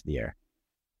explode into the air.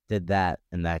 Did that,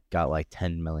 and that got like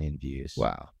 10 million views.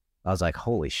 Wow. I was like,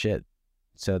 holy shit.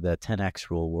 So the 10x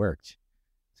rule worked.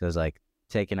 So it's like,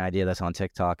 take an idea that's on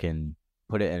TikTok and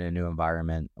put it in a new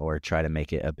environment or try to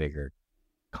make it a bigger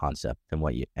concept than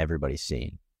what everybody's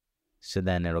seen. So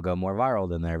then it'll go more viral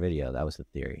than their video. That was the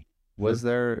theory. Was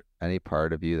there any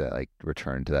part of you that like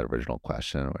returned to that original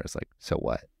question where it's like, so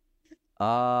what?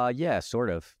 Yeah,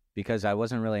 sort of. Because I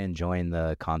wasn't really enjoying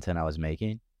the content I was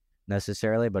making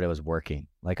necessarily, but it was working.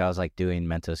 Like I was like doing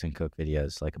Mentos and Coke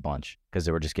videos like a bunch because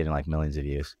they were just getting like millions of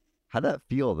views. How'd that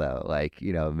feel though? Like,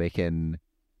 making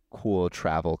cool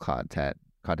travel content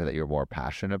that you're more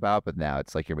passionate about, but now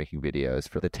it's like you're making videos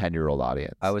for the 10-year-old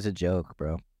audience. I was a joke,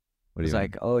 bro. It was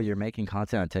like, oh, you're making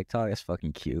content on TikTok? That's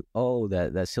fucking cute. Oh,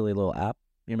 that silly little app,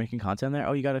 you're making content there?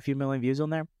 Oh, you got a few million views on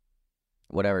there?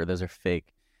 Whatever, those are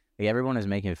fake. Like, everyone is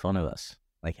making fun of us.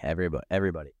 Like,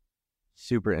 everybody.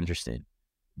 Super interesting.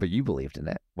 But you believed in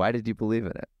it. Why did you believe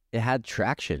in it? It had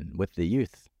traction with the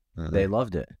youth. They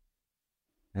loved it.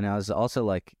 And I was also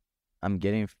like, I'm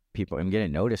getting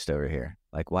noticed over here.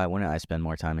 Like, why wouldn't I spend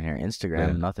more time in here?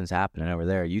 Instagram, nothing's happening over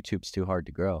there. YouTube's too hard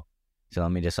to grow. So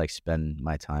let me just like spend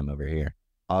my time over here.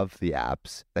 Of the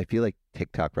apps, I feel like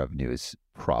TikTok revenue is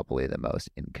probably the most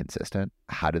inconsistent.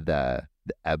 How did the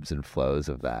ebbs and flows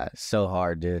of that? So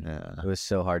hard, dude. Yeah. It was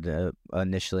so hard to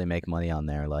initially make money on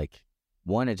there. Like,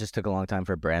 one, it just took a long time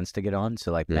for brands to get on.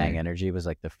 So like Bang Energy was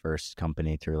like the first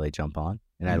company to really jump on.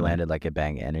 And I landed like a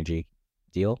Bang Energy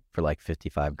deal for like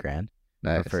 55 grand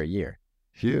for a year.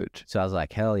 Huge. So I was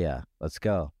like, hell yeah, let's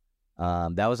go.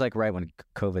 That was like right when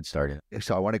COVID started.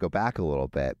 So I want to go back a little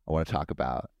bit. I want to talk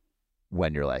about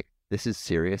when you're like, this is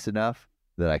serious enough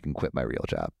that I can quit my real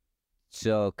job.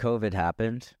 So COVID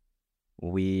happened.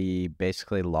 We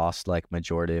basically lost like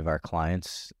majority of our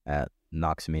clients at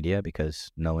Knox Media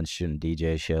because no one's shooting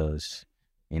DJ shows.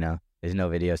 There's no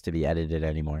videos to be edited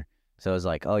anymore. So it was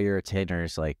like, oh, your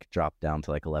retainers like dropped down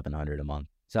to like $1,100 a month.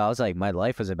 So I was like, my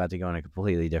life was about to go in a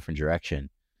completely different direction.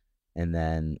 And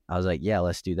then I was like, yeah,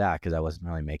 let's do that because I wasn't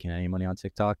really making any money on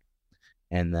TikTok.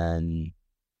 And then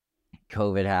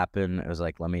COVID happened. It was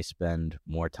like, let me spend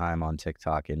more time on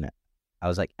TikTok. And I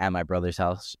was like at my brother's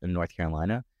house in North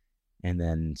Carolina. And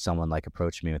then someone like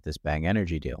approached me with this Bang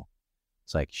Energy deal.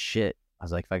 It's like, shit. I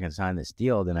was like, if I can sign this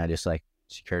deal, then I just like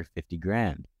secured 50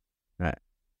 grand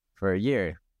for a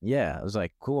year. Yeah, I was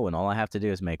like, cool. And all I have to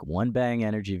do is make one Bang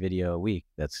Energy video a week.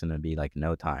 That's going to be like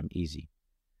no time, easy.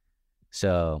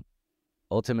 So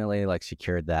ultimately like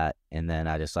secured that. And then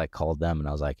I just like called them and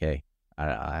I was like, hey,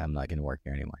 I'm not going to work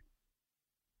here anymore.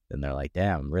 Then they're like,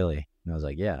 damn, really? And I was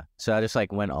like, yeah. So I just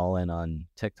like went all in on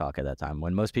TikTok at that time.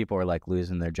 When most people were like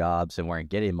losing their jobs and weren't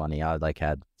getting money, I like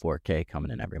had 4K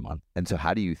coming in every month. And so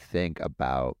how do you think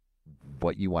about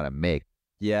what you want to make?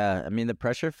 Yeah, I mean, the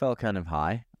pressure felt kind of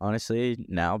high, honestly,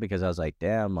 now because I was like,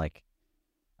 damn, like,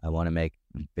 I want to make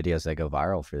videos that go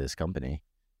viral for this company.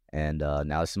 And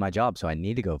now this is my job, so I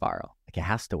need to go viral. Like, it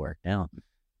has to work now.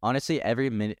 Honestly,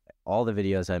 all the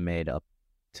videos I made up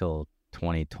till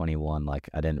 2021, like,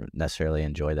 I didn't necessarily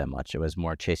enjoy that much. It was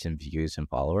more chasing views and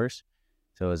followers.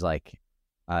 So it was like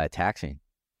taxing.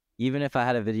 Even if I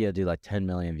had a video do like 10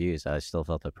 million views, I still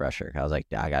felt the pressure. I was like,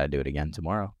 I got to do it again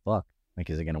tomorrow. Fuck. Like,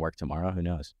 is it going to work tomorrow? Who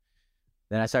knows?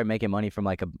 Then I started making money from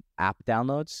like app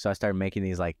downloads. So I started making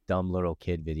these like dumb little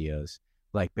kid videos,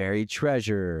 like buried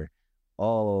treasure.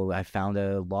 Oh, I found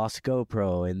a lost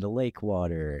GoPro in the lake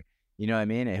water. You know what I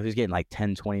mean? It was getting like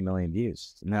 10, 20 million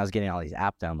views. And then I was getting all these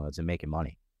app downloads and making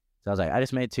money. So I was like, I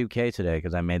just made 2K today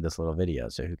because I made this little video.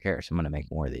 So who cares? I'm going to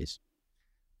make more of these.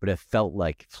 But it felt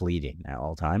like fleeting at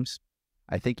all times.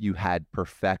 I think you had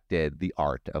perfected the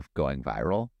art of going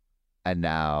viral. And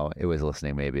now it was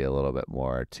listening maybe a little bit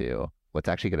more to what's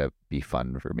actually going to be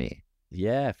fun for me.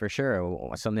 Yeah, for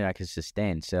sure. Something I could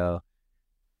sustain. So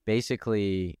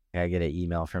basically, I get an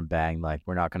email from Bang, like,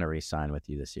 we're not going to re-sign with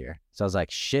you this year. So I was like,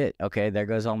 shit, okay, there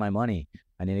goes all my money.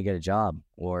 I need to get a job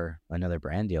or another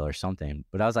brand deal or something.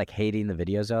 But I was like hating the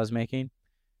videos I was making.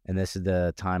 And this is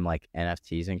the time like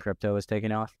NFTs and crypto was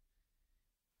taking off.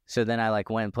 So then I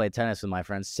like went and played tennis with my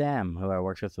friend Sam, who I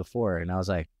worked with before. And I was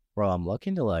like, bro, I'm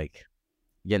looking to like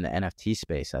get in the NFT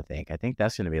space, I think. I think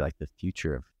that's going to be like the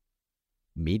future of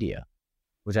media,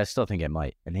 which I still think it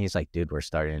might. And he's like, dude, we're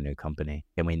starting a new company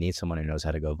and we need someone who knows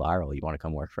how to go viral. You want to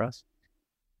come work for us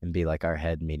and be like our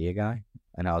head media guy?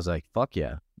 And I was like, fuck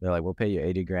yeah. They're like, we'll pay you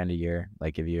 80 grand a year,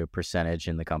 like give you a percentage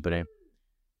in the company.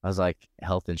 I was like,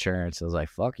 health insurance. I was like,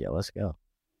 fuck yeah, let's go.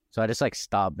 So I just like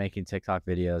stopped making TikTok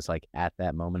videos like at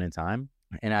that moment in time.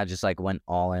 And I just like went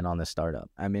all in on the startup.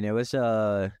 I mean, it was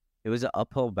an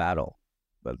uphill battle,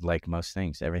 but like most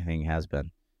things, everything has been.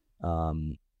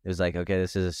 It was like, okay,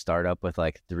 this is a startup with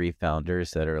like 3 founders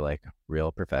that are like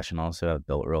real professionals who have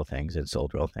built real things and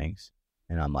sold real things.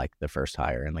 And I'm like the first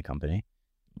hire in the company.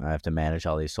 I have to manage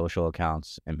all these social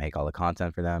accounts and make all the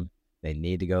content for them. They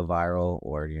need to go viral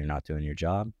or you're not doing your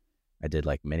job. I did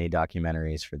like mini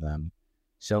documentaries for them.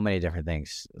 So many different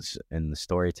things in the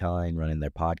storytelling, running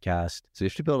their podcast. So you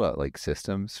have to build out like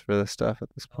systems for this stuff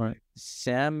at this point?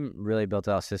 Sam really built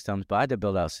out systems, but I had to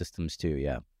build out systems too,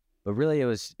 yeah. But really it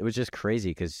was just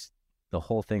crazy because the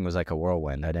whole thing was like a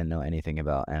whirlwind. I didn't know anything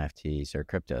about NFTs or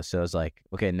crypto. So it was like,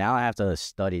 okay, now I have to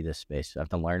study this space. I have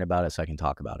to learn about it so I can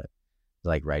talk about it.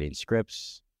 Like writing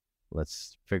scripts.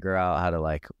 Let's figure out how to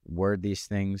like word these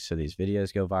things so these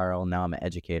videos go viral. Now I'm an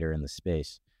educator in the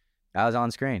space. I was on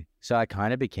screen. So I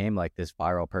kind of became like this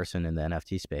viral person in the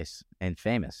NFT space and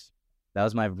famous. That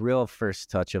was my real first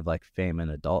touch of like fame in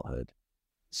adulthood.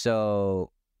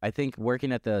 So I think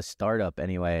working at the startup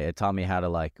anyway, it taught me how to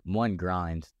like, 1,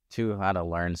 grind, 2, how to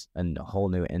learn a whole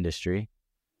new industry,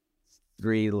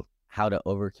 3, how to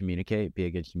over communicate, be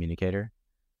a good communicator,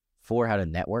 4, how to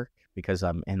network because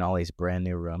I'm in all these brand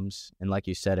new rooms. And like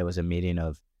you said, it was a meeting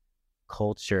of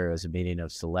culture. It was a meeting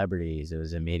of celebrities. It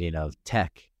was a meeting of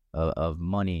tech, of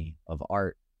money, of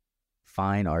art,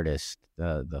 fine artists,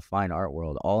 the fine art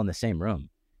world, all in the same room.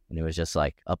 And it was just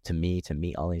like up to me to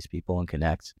meet all these people and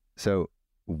connect. So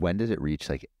when did it reach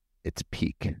like its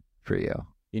peak for you?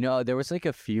 You know, there was like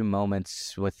a few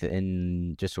moments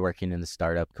within just working in the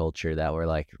startup culture that were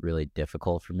like really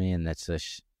difficult for me. And that's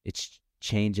it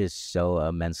changes so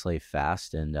immensely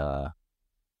fast. And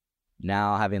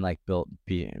now having like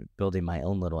building my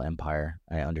own little empire,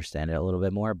 I understand it a little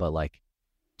bit more. But like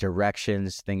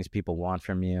directions, things people want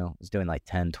from you, I was doing like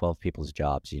 10, 12 people's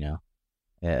jobs, you know,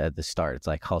 at the start. It's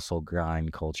like hustle,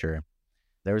 grind culture.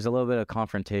 There was a little bit of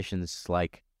confrontations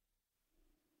like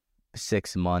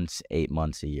 6 months, 8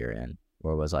 months, a year in,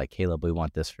 where it was like, Caleb, we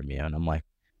want this from you. And I'm like,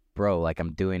 bro, like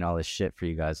I'm doing all this shit for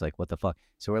you guys. Like, what the fuck?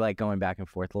 So we're like going back and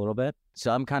forth a little bit.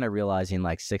 So I'm kind of realizing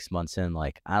like 6 months in,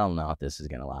 like, I don't know if this is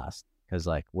going to last. Because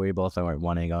like we both are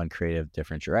wanting to go in creative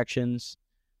different directions.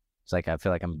 It's like, I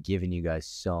feel like I'm giving you guys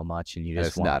so much and you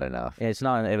just not enough.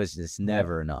 It's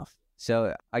never enough.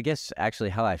 So I guess actually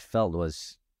how I felt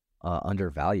was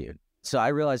undervalued. So I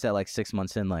realized that like 6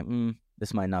 months in, like,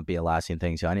 this might not be a lasting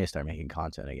thing. So I need to start making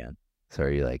content again. So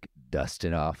are you like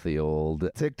dusting off the old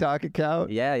TikTok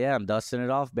account? Yeah, I'm dusting it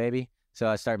off, baby. So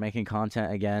I started making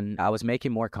content again. I was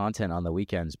making more content on the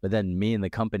weekends, but then me and the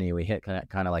company, we hit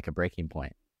kind of like a breaking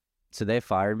point. So they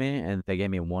fired me and they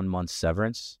gave me 1 month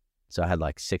severance. So I had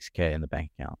like $6K in the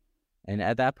bank account. And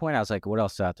at that point, I was like, what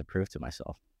else do I have to prove to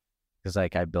myself? Because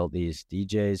like I built these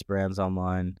DJs brands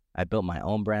online. I built my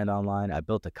own brand online. I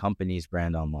built the company's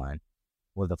brand online.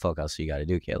 What the fuck else you got to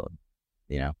do, Caleb?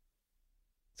 You know?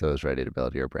 So I was ready to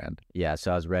build your brand. Yeah,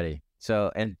 so I was ready.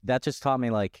 So, and that just taught me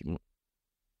like,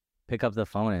 pick up the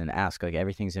phone and ask, like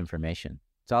everything's information.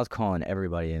 So I was calling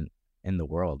everybody in the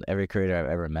world, every creator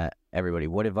I've ever met, everybody.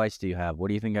 What advice do you have? What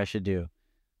do you think I should do?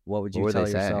 What would you tell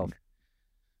yourself?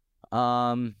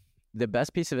 The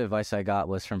best piece of advice I got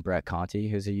was from Brett Conti,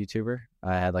 who's a YouTuber.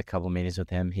 I had like a couple meetings with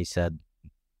him. He said,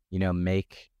 you know,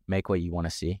 make what you want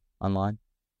to see online.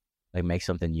 Like make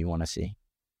something you want to see.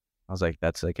 I was like,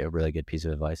 that's like a really good piece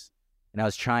of advice. And I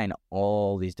was trying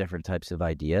all these different types of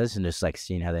ideas and just like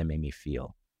seeing how they made me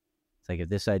feel. It's like, if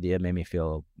this idea made me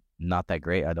feel not that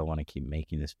great, I don't want to keep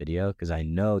making this video because I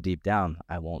know deep down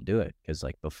I won't do it. Because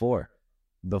like before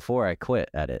I quit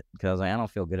at it, because I was like, I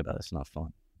don't feel good about it. It's not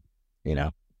fun, you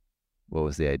know? What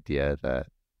was the idea that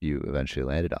you eventually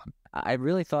landed on? I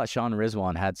really thought Sean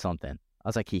Rizwan had something. I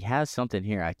was like, he has something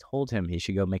here. I told him he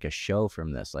should go make a show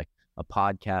from this, like a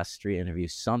podcast, street interview,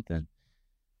 something.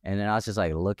 And then I was just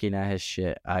like looking at his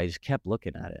shit. I just kept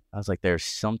looking at it. I was like, there's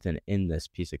something in this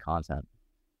piece of content.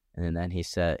 And then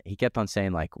he kept on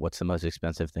saying, like, what's the most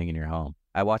expensive thing in your home?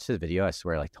 I watched his video, I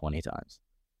swear, like 20 times.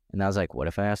 And I was like, what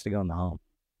if I asked to go in the home?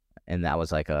 And that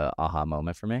was like a aha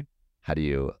moment for me. How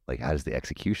does the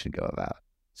execution go about?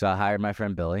 So I hired my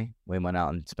friend Billy. We went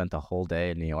out and spent the whole day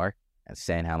in New York and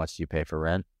saying, how much do you pay for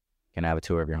rent? Can I have a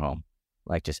tour of your home?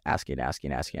 Like just asking.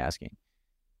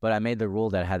 But I made the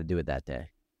rule that I had to do it that day.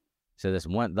 So this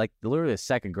one, like literally the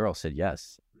second girl said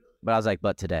yes. But I was like,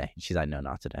 but today. She's like, no,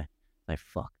 not today. Like,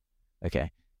 fuck.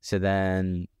 Okay. So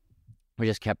then we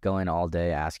just kept going all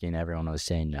day asking. Everyone was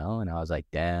saying no. And I was like,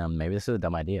 damn, maybe this is a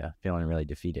dumb idea. Feeling really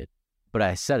defeated. But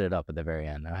I set it up at the very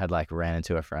end. I had like ran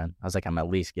into a friend. I was like, I'm at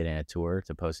least getting a tour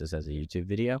to post this as a YouTube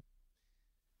video.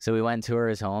 So we went and toured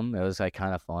his home. It was like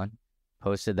kind of fun.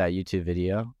 Posted that YouTube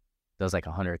video. Does like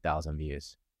 100,000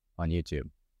 views on YouTube.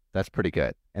 That's pretty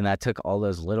good. And I took all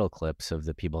those little clips of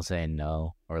the people saying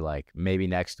no or like maybe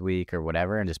next week or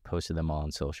whatever and just posted them all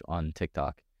on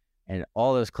TikTok. And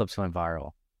all those clips went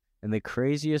viral. And the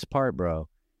craziest part, bro,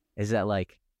 is that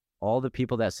like all the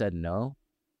people that said no,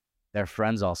 their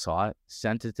friends all saw it,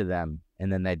 sent it to them,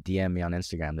 and then they DM me on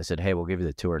Instagram. They said, hey, we'll give you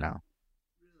the tour now.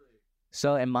 Really?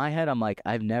 So in my head, I'm like,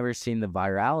 I've never seen the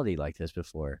virality like this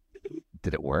before.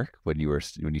 Did it work when you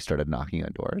started knocking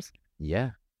on doors?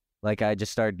 Yeah. Like I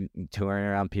just started touring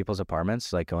around people's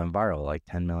apartments, like going viral, like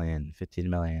 10 million, 15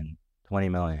 million, 20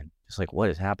 million. Just like, what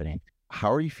is happening?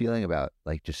 How are you feeling about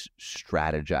like just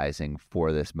strategizing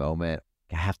for this moment?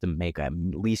 I have to make at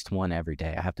least one every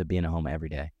day. I have to be in a home every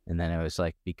day. And then it was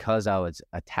like, because I was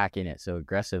attacking it so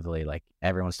aggressively, like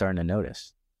everyone's starting to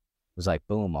notice. It was like,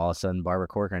 boom, all of a sudden Barbara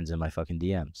Corcoran's in my fucking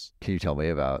DMs. Can you tell me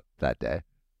about that day?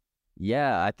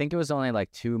 Yeah, I think it was only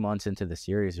like 2 months into the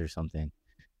series or something.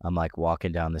 I'm like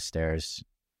walking down the stairs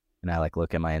and I like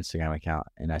look at my Instagram account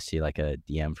and I see like a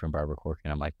DM from Barbara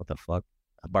Corcoran. I'm like, what the fuck?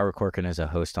 Barbara Corcoran is a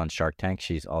host on Shark Tank.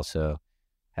 She's also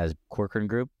has Corcoran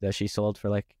Group that she sold for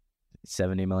like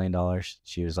 $70 million.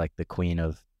 She was like the queen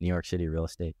of New York City real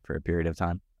estate for a period of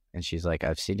time. And she's like,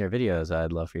 I've seen your videos.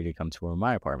 I'd love for you to come tour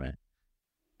my apartment.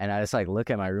 And I just like look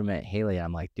at my roommate, Haley, and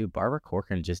I'm like, dude, Barbara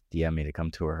Corcoran just DM'd me to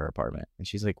come tour her apartment. And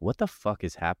she's like, what the fuck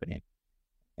is happening?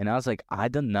 And I was like, I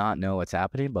do not know what's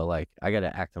happening, but like, I got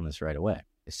to act on this right away.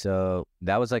 So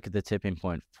that was like the tipping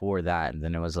point for that. And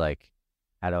then it was like,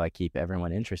 how do I keep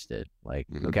everyone interested? Like,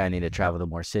 okay, I need to travel to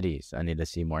more cities. I need to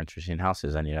see more interesting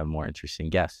houses. I need to have more interesting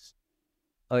guests.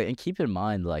 Oh, and keep in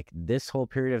mind, like this whole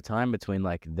period of time between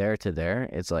like there to there,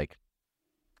 it's like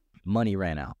money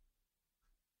ran out.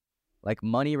 Like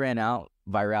money ran out,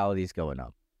 virality's going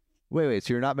up. Wait,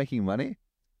 so you're not making money?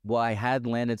 Well, I had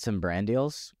landed some brand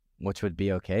deals, which would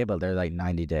be okay, but they're like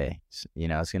 90 days. You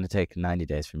know, it's going to take 90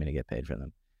 days for me to get paid for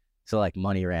them. So like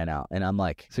money ran out and I'm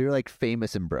like. So you're like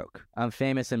famous and broke. I'm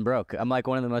famous and broke. I'm like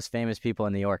one of the most famous people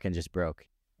in New York and just broke.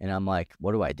 And I'm like,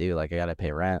 what do I do? Like I got to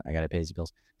pay rent. I got to pay these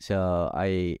bills. So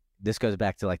this goes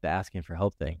back to like the asking for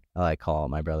help thing. I like call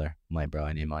my brother. I'm like, bro,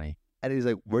 I need money. And he's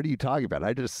like, what are you talking about?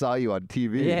 I just saw you on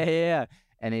TV. Yeah.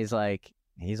 And he's like,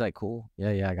 cool.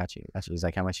 Yeah, I got you. He's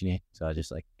like, how much you need? So I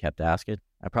just like kept asking.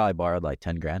 I probably borrowed like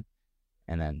 10 grand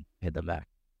and then paid them back.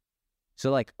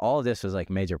 So like all of this was like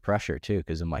major pressure too,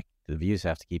 because I'm like, the views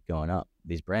have to keep going up.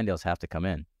 These brand deals have to come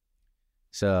in.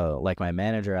 So like my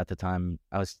manager at the time,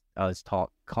 I was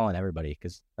calling everybody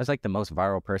because I was like the most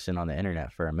viral person on the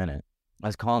internet for a minute. I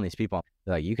was calling these people.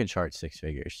 They're like, you can charge 6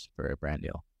 figures for a brand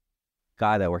deal.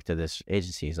 Guy that worked at this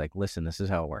agency, he's like, listen, this is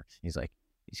how it works. He's like,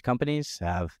 these companies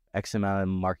have X amount of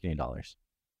marketing dollars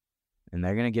and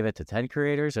they're going to give it to 10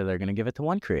 creators or they're going to give it to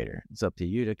one creator. It's up to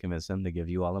you to convince them to give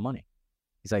you all the money.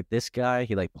 He's like, this guy,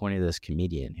 he like pointed to this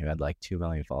comedian who had like 2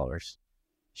 million followers.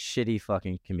 Shitty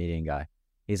fucking comedian guy.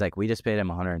 He's like, we just paid him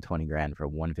 120 grand for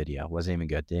one video. Wasn't even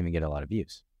good. Didn't even get a lot of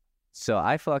views. So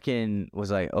I fucking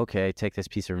was like, okay, take this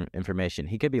piece of information.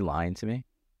 He could be lying to me.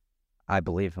 I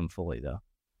believe him fully though.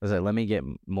 I was like, let me get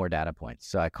more data points.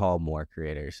 So I call more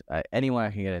creators. Anyone I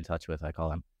can get in touch with, I call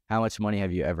them. How much money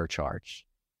have you ever charged?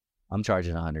 I'm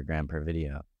charging 100 grand per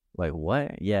video. Like,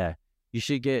 what? Yeah. You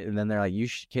should get, and then they're like,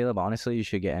 Caleb, honestly, you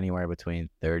should get anywhere between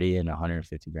 30 and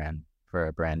 150 grand for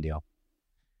a brand deal.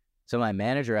 So my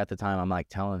manager at the time, I'm like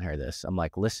telling her this. I'm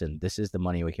like, listen, this is the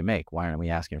money we can make. Why aren't we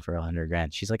asking for 100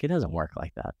 grand? She's like, it doesn't work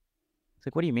like that. It's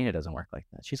like, what do you mean it doesn't work like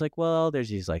that? She's like, well, there's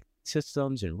these like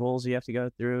systems and rules you have to go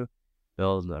through,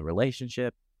 build a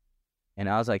relationship. And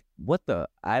I was like, what the?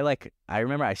 I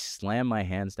remember I slammed my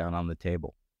hands down on the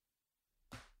table.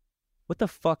 what the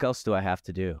fuck else do I have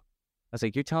to do? I was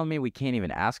like, you're telling me we can't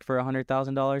even ask for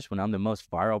 $100,000 when I'm the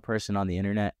most viral person on the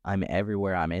internet? I'm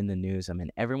everywhere. I'm in the news. I'm in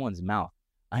everyone's mouth.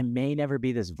 I may never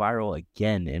be this viral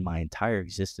again in my entire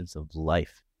existence of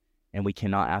life. And we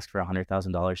cannot ask for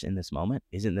 $100,000 in this moment.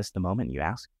 Isn't this the moment you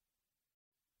ask?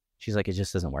 She's like, it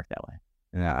just doesn't work that way.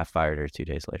 And I fired her 2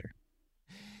 days later.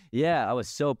 Yeah, I was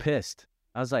so pissed.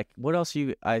 I was like, what else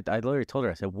I literally told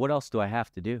her, I said, what else do I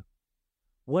have to do?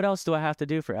 What else do I have to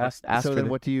do for ask So then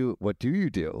what do you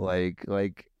do? Like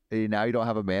now you don't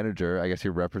have a manager. I guess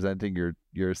you're representing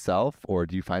yourself, or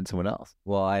do you find someone else?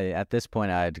 Well, at this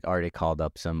point I had already called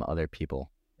up some other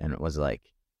people, and it was like,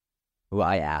 who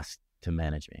I asked to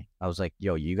manage me. I was like,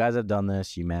 yo, you guys have done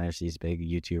this. You managed these big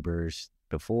YouTubers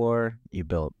before. You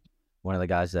built, one of the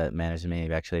guys that managed me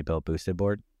actually built Boosted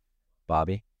Board,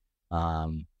 Bobby.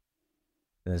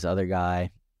 This other guy.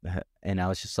 And I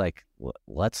was just like,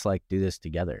 let's like do this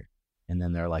together. And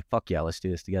then they're like, fuck yeah, let's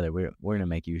do this together. We're going to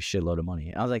make you a shitload of money.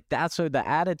 And I was like, that's what the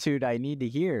attitude I need to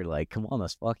hear. Like, come on,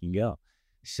 let's fucking go.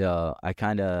 So I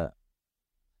kind of,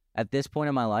 at this point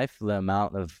in my life, the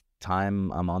amount of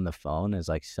time I'm on the phone is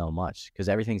like so much, because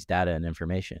everything's data and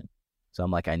information. So I'm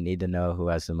like, I need to know who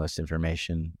has the most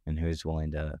information and who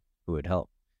would help.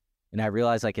 And I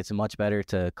realized like it's much better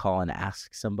to call and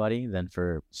ask somebody than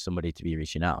for somebody to be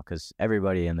reaching out, because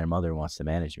everybody and their mother wants to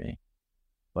manage me.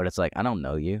 But it's like, I don't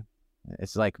know you.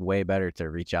 It's like way better to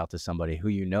reach out to somebody who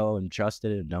you know and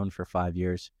trusted and known for 5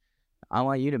 years. I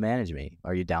want you to manage me.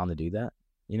 Are you down to do that?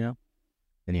 You know?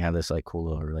 And you have this like cool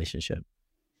little relationship.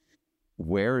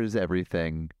 Where is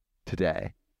everything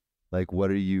today? Like, what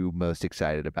are you most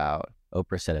excited about?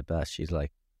 Oprah said it best. She's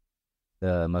like,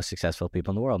 the most successful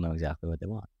people in the world know exactly what they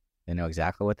want. They know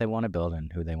exactly what they want to build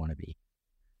and who they want to be.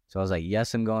 So I was like,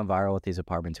 yes, I'm going viral with these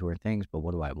apartment tour things, but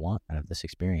what do I want out of this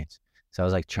experience? So I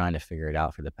was like trying to figure it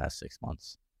out for the past 6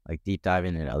 months, like deep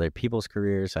diving into other people's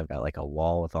careers. I've got like a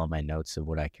wall with all my notes of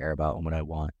what I care about and what I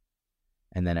want.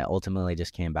 And then it ultimately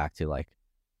just came back to like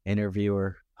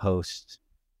interviewer, host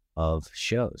of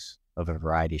shows, of a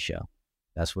variety show.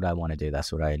 That's what I want to do.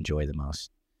 That's what I enjoy the most.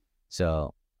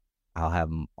 So I'll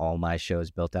have all my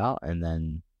shows built out, and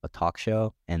then a talk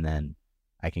show, and then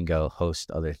I can go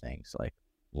host other things, like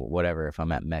whatever, if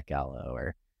I'm at Met Gala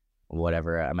or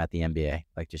whatever, I'm at the NBA,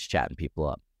 like just chatting people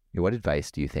up. What advice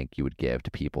do you think you would give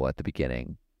to people at the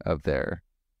beginning of their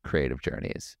creative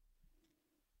journeys?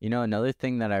 You know, another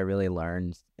thing that I really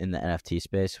learned in the NFT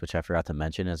space, which I forgot to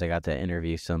mention, is I got to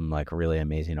interview some like really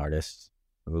amazing artists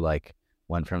who like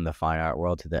went from the fine art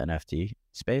world to the NFT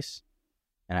space.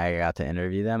 And I got to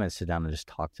interview them and sit down and just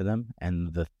talk to them.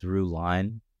 And the through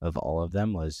line of all of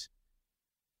them was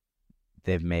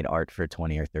they've made art for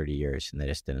 20 or 30 years and they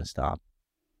just didn't stop.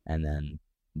 And then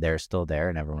they're still there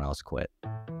and everyone else quit.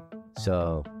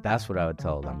 So that's what I would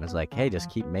tell them. It's like, hey, just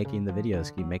keep making the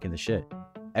videos, keep making the shit.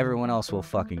 Everyone else will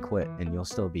fucking quit and you'll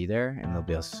still be there, and there'll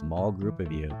be a small group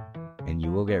of you and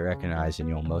you will get recognized, and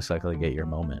you'll most likely get your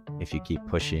moment if you keep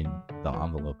pushing the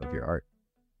envelope of your art.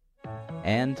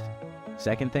 And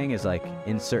second thing is like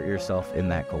insert yourself in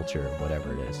that culture,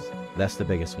 whatever it is. That's the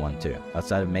biggest one too.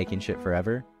 Outside of making shit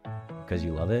forever because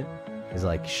you love it, is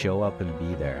like show up and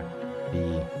be there.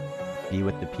 Be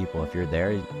with the people. If you're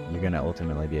there, you're gonna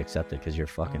ultimately be accepted because you're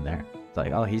fucking there. It's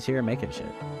like, oh, he's here making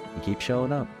shit. He keeps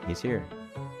showing up. He's here.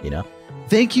 You know?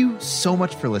 Thank you so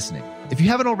much for listening. If you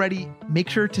haven't already, make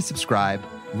sure to subscribe,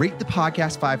 rate the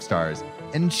podcast 5 stars,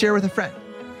 and share with a friend.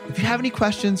 If you have any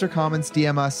questions or comments,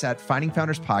 DM us at Finding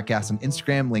Founders Podcast on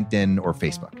Instagram, LinkedIn, or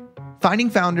Facebook. Finding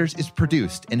Founders is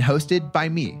produced and hosted by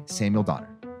me, Samuel Donner.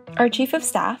 Our Chief of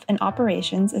Staff and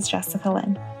Operations is Jessica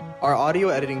Lynn. Our audio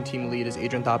editing team lead is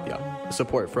Adrian Tapia, with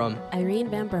support from Irene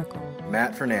Van Berkel,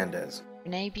 Matt Fernandez,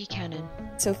 Renee Buchanan,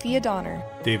 Sophia Donner,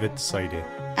 David Saide,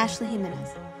 Ashley Jimenez,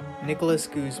 Nicholas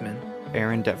Guzman,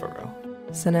 Aaron Devereaux,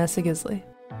 Sanessa Gisley,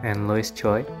 and Lois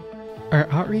Choi. Our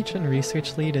outreach and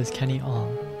research lead is Kenny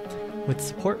Ong, with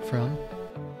support from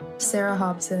Sarah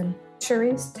Hobson,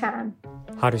 Charisse Tan,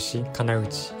 Harushi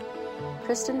Kanauchi,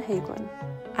 Kristen Hagelin,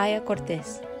 Aya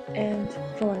Cortez, and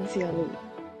Valencia Lu.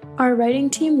 Our writing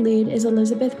team lead is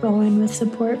Elizabeth Bowen, with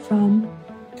support from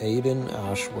Aiden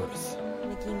Ashworth,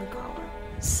 Nikki McCollar,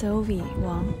 Sylvie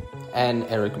Wang, and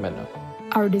Eric Meno.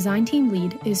 Our design team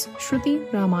lead is Shruti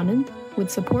Ramanand, with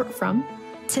support from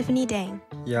Tiffany Dang,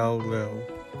 Yao Liu,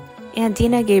 and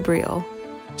Dina Gabriel.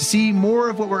 To see more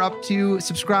of what we're up to,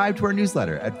 subscribe to our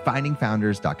newsletter at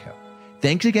findingfounders.co.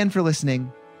 Thanks again for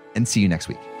listening, and see you next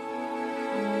week.